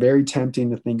 It's very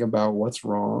tempting to think about what's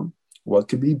wrong, what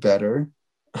could be better,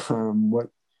 what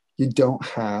you don't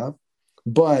have,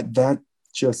 but that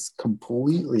just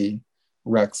completely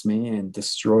wrecks me and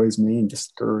destroys me and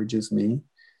discourages me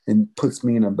and puts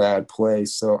me in a bad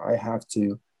place. So I have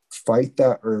to fight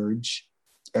that urge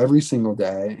every single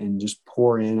day and just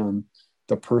pour in on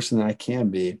the person that I can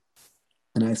be.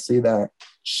 And I see that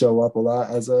show up a lot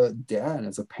as a dad,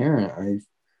 as a parent. I've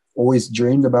always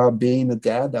dreamed about being the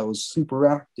dad that was super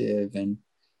active and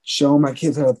showing my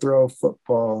kids how to throw a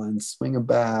football and swing a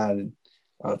bat and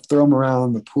throw them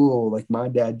around the pool like my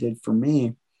dad did for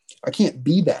me. I can't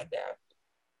be that dad.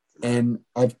 And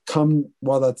I've come,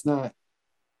 while that's not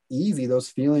easy, those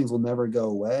feelings will never go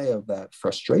away of that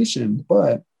frustration,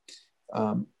 but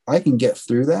I can get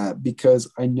through that because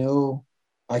I know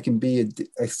I can be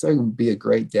a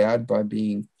great dad by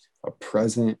being a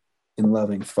present and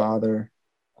loving father.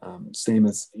 Same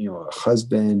as, a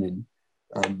husband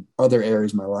and other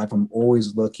areas of my life. I'm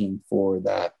always looking for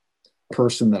that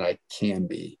person that I can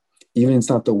be. Even if it's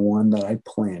not the one that I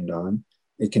planned on,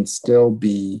 it can still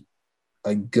be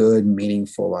a good,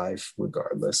 meaningful life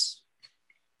regardless.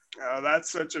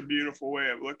 That's such a beautiful way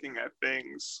of looking at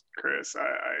things, Chris.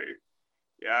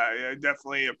 I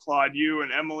definitely applaud you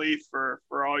and Emily for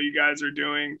all you guys are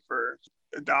doing for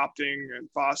adopting and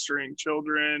fostering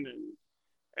children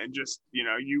and just,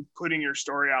 you putting your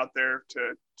story out there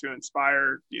to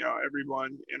inspire,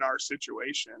 everyone in our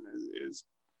situation is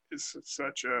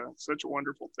such a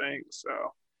wonderful thing. So,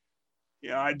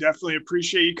 I definitely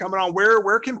appreciate you coming on.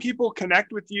 Where can people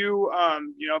connect with you?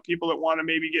 People that want to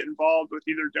maybe get involved with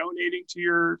either donating to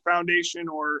your foundation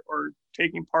or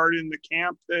taking part in the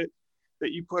camp that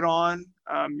you put on.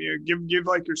 Give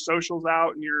like your socials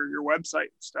out and your website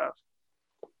and stuff.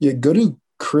 Yeah, go to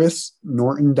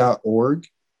chrisnorton.org.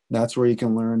 That's where you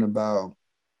can learn about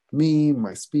me,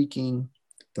 my speaking,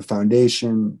 the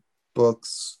foundation,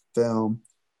 books, film.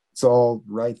 It's all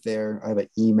right there. I have an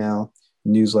email,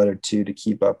 newsletter too, to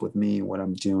keep up with me, what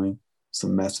I'm doing,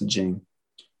 some messaging.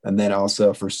 And then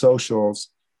also for socials,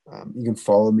 you can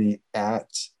follow me at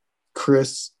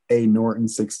Chris A. Norton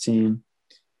 16.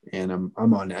 And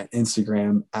I'm on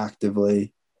Instagram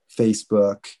actively,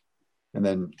 Facebook, and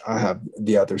then I have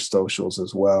the other socials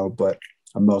as well. But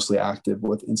I'm mostly active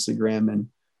with Instagram and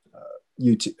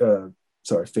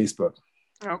Facebook.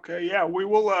 Okay, yeah, we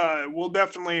will. We'll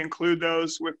definitely include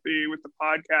those with the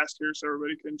podcast here, so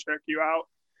everybody can check you out.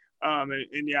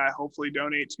 And yeah, hopefully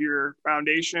donate to your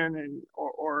foundation, and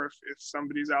or if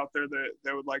somebody's out there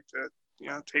that would like to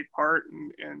take part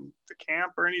in the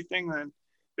camp or anything, then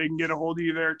they can get a hold of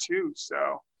you there too.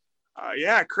 So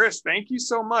yeah, Chris, thank you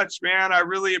so much, man. I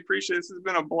really appreciate it. This has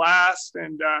been a blast,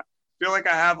 and feel like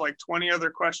I have like 20 other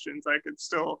questions I could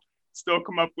still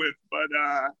come up with, but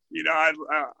I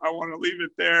want to leave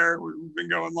it there. We've been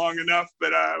going long enough,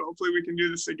 but hopefully we can do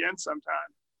this again sometime.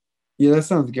 Yeah, that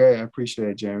sounds great. I appreciate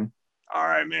it, Jeremy. All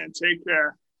right, man. Take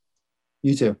care.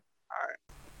 You too.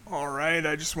 All right.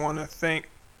 I just want to thank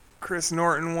Chris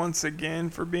Norton once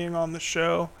again for being on the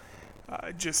show.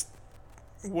 Just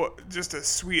a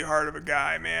sweetheart of a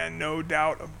guy, man. No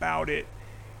doubt about it.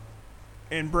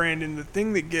 And Brandon, the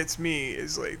thing that gets me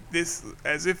is like this,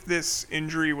 as if this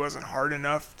injury wasn't hard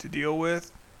enough to deal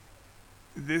with,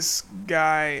 this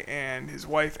guy and his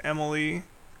wife Emily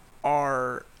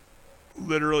are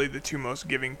literally the two most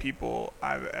giving people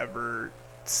I've ever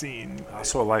seen.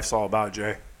 That's what life's all about,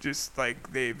 Jay. Just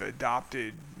like they've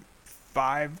adopted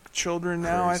 5 children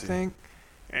now, Crazy. I think.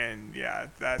 And yeah,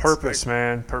 that's purpose, like,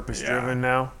 man. Purpose driven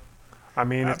now. I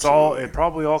mean, Absolutely. it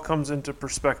probably all comes into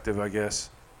perspective, I guess.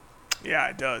 Yeah,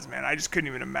 it does, man. I just couldn't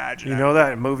even imagine. You know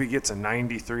that movie gets a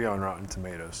 93 on Rotten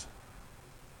Tomatoes.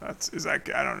 I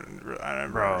don't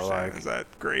understand. Like, is that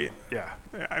great? Yeah.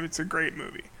 I mean, it's a great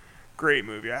movie. Great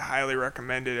movie. I highly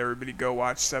recommend it. Everybody go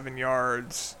watch 7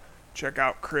 Yards. Check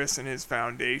out Chris and his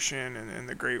foundation and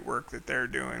the great work that they're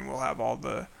doing. We'll have all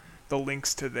the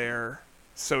links to their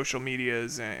social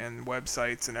medias and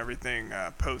websites and everything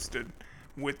posted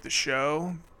with the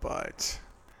show. But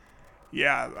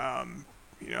yeah,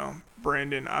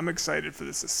 Brandon, I'm excited for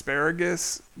this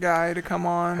asparagus guy to come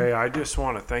on. Hey, I just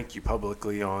want to thank you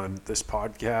publicly on this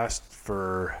podcast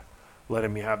for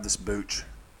letting me have this booch.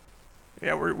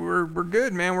 Yeah, we're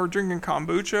good, man. We're drinking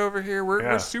kombucha over here.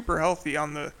 We're super healthy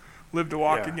on the Live to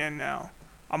Walk Again now.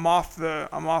 I'm off the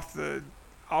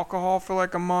alcohol for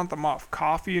like a month. I'm off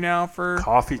coffee now for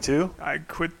coffee too. I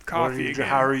quit coffee again.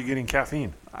 How are you getting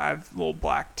caffeine? I have a little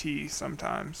black tea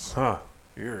sometimes. Huh?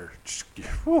 You're just.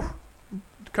 Whew.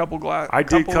 I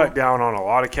did cut down on a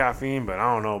lot of caffeine, but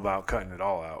I don't know about cutting it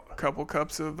all out. A couple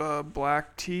cups of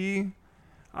black tea,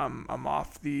 I'm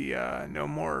off the no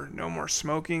more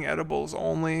smoking, edibles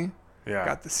only. Yeah,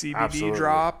 Got the CBD absolutely.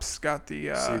 drops. Got the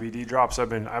CBD drops. I've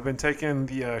been taking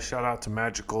the shout out to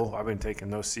Magical. I've been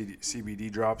taking those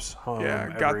CBD drops. got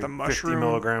the 50 mushroom.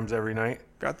 milligrams every night.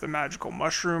 Got the magical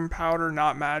mushroom powder,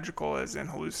 not magical as in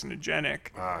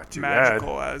hallucinogenic. Too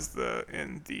magical bad. as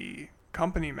in the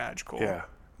company magical Yeah.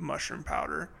 mushroom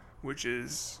powder, which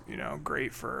is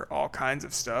great for all kinds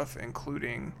of stuff,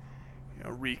 including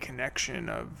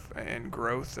reconnection and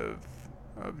growth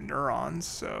of neurons.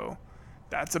 So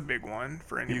that's a big one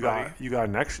for anybody. You got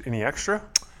any extra?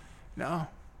 No,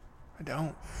 I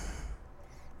don't.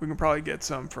 We can probably get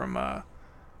some from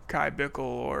Kai Bickle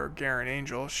or Garen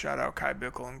Angel. Shout out Kai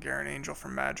Bickle and Garen Angel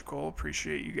from Magical.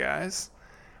 Appreciate you guys.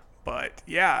 But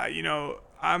yeah,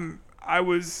 when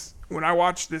I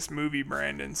watched this movie,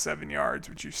 Brandon, 7 Yards,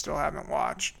 which you still haven't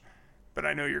watched, but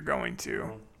I know you're going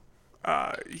to.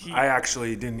 I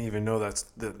actually didn't even know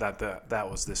that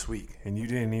was this week, and you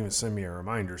didn't even send me a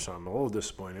reminder, so I'm a little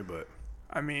disappointed. But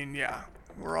I mean, yeah,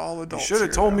 we're all adults. you should have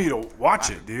here, told though. me to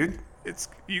watch it, dude.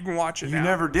 You can watch it You now.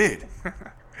 never did.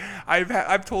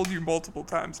 I've told you multiple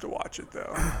times to watch it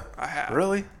though. I have.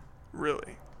 Really?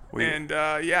 Really. Wait. And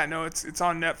it's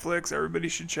on Netflix. Everybody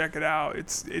should check it out.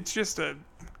 It's just a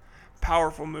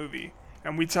powerful movie.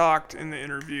 And we talked in the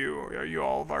interview. You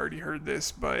all have already heard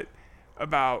this, but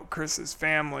about Chris's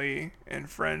family and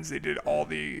friends. They did all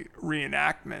the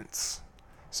reenactments.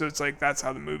 So it's like that's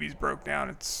how the movies broke down.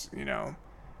 It's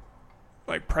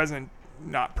like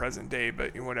not present day,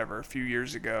 but whatever, a few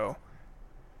years ago,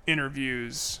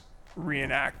 interviews,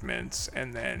 reenactments,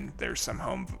 and then there's some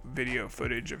home video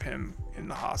footage of him in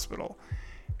the hospital.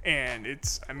 And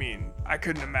I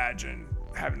couldn't imagine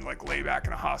having to lay back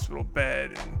in a hospital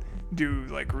bed and do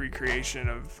recreation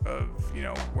of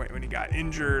when he got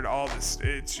injured, all this.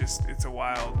 It's a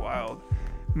wild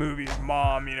movie. His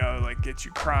mom, gets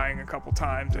you crying a couple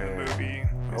times in the movie.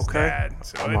 His dad.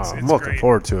 So it's I'm looking great.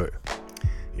 forward to it.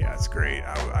 Yeah, it's great.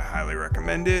 I highly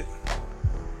recommend it.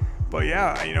 But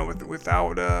yeah,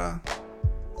 without I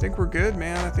think we're good,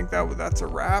 man. I think that's a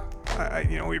wrap.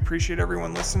 We appreciate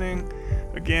everyone listening.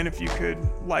 Again, if you could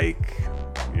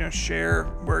share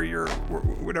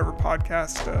whatever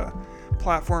podcast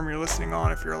platform you're listening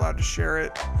on, if you're allowed to share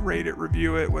it, rate it,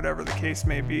 review it, whatever the case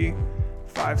may be.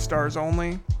 5 stars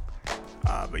only.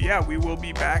 But yeah, we will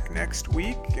be back next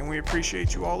week, and we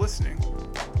appreciate you all listening.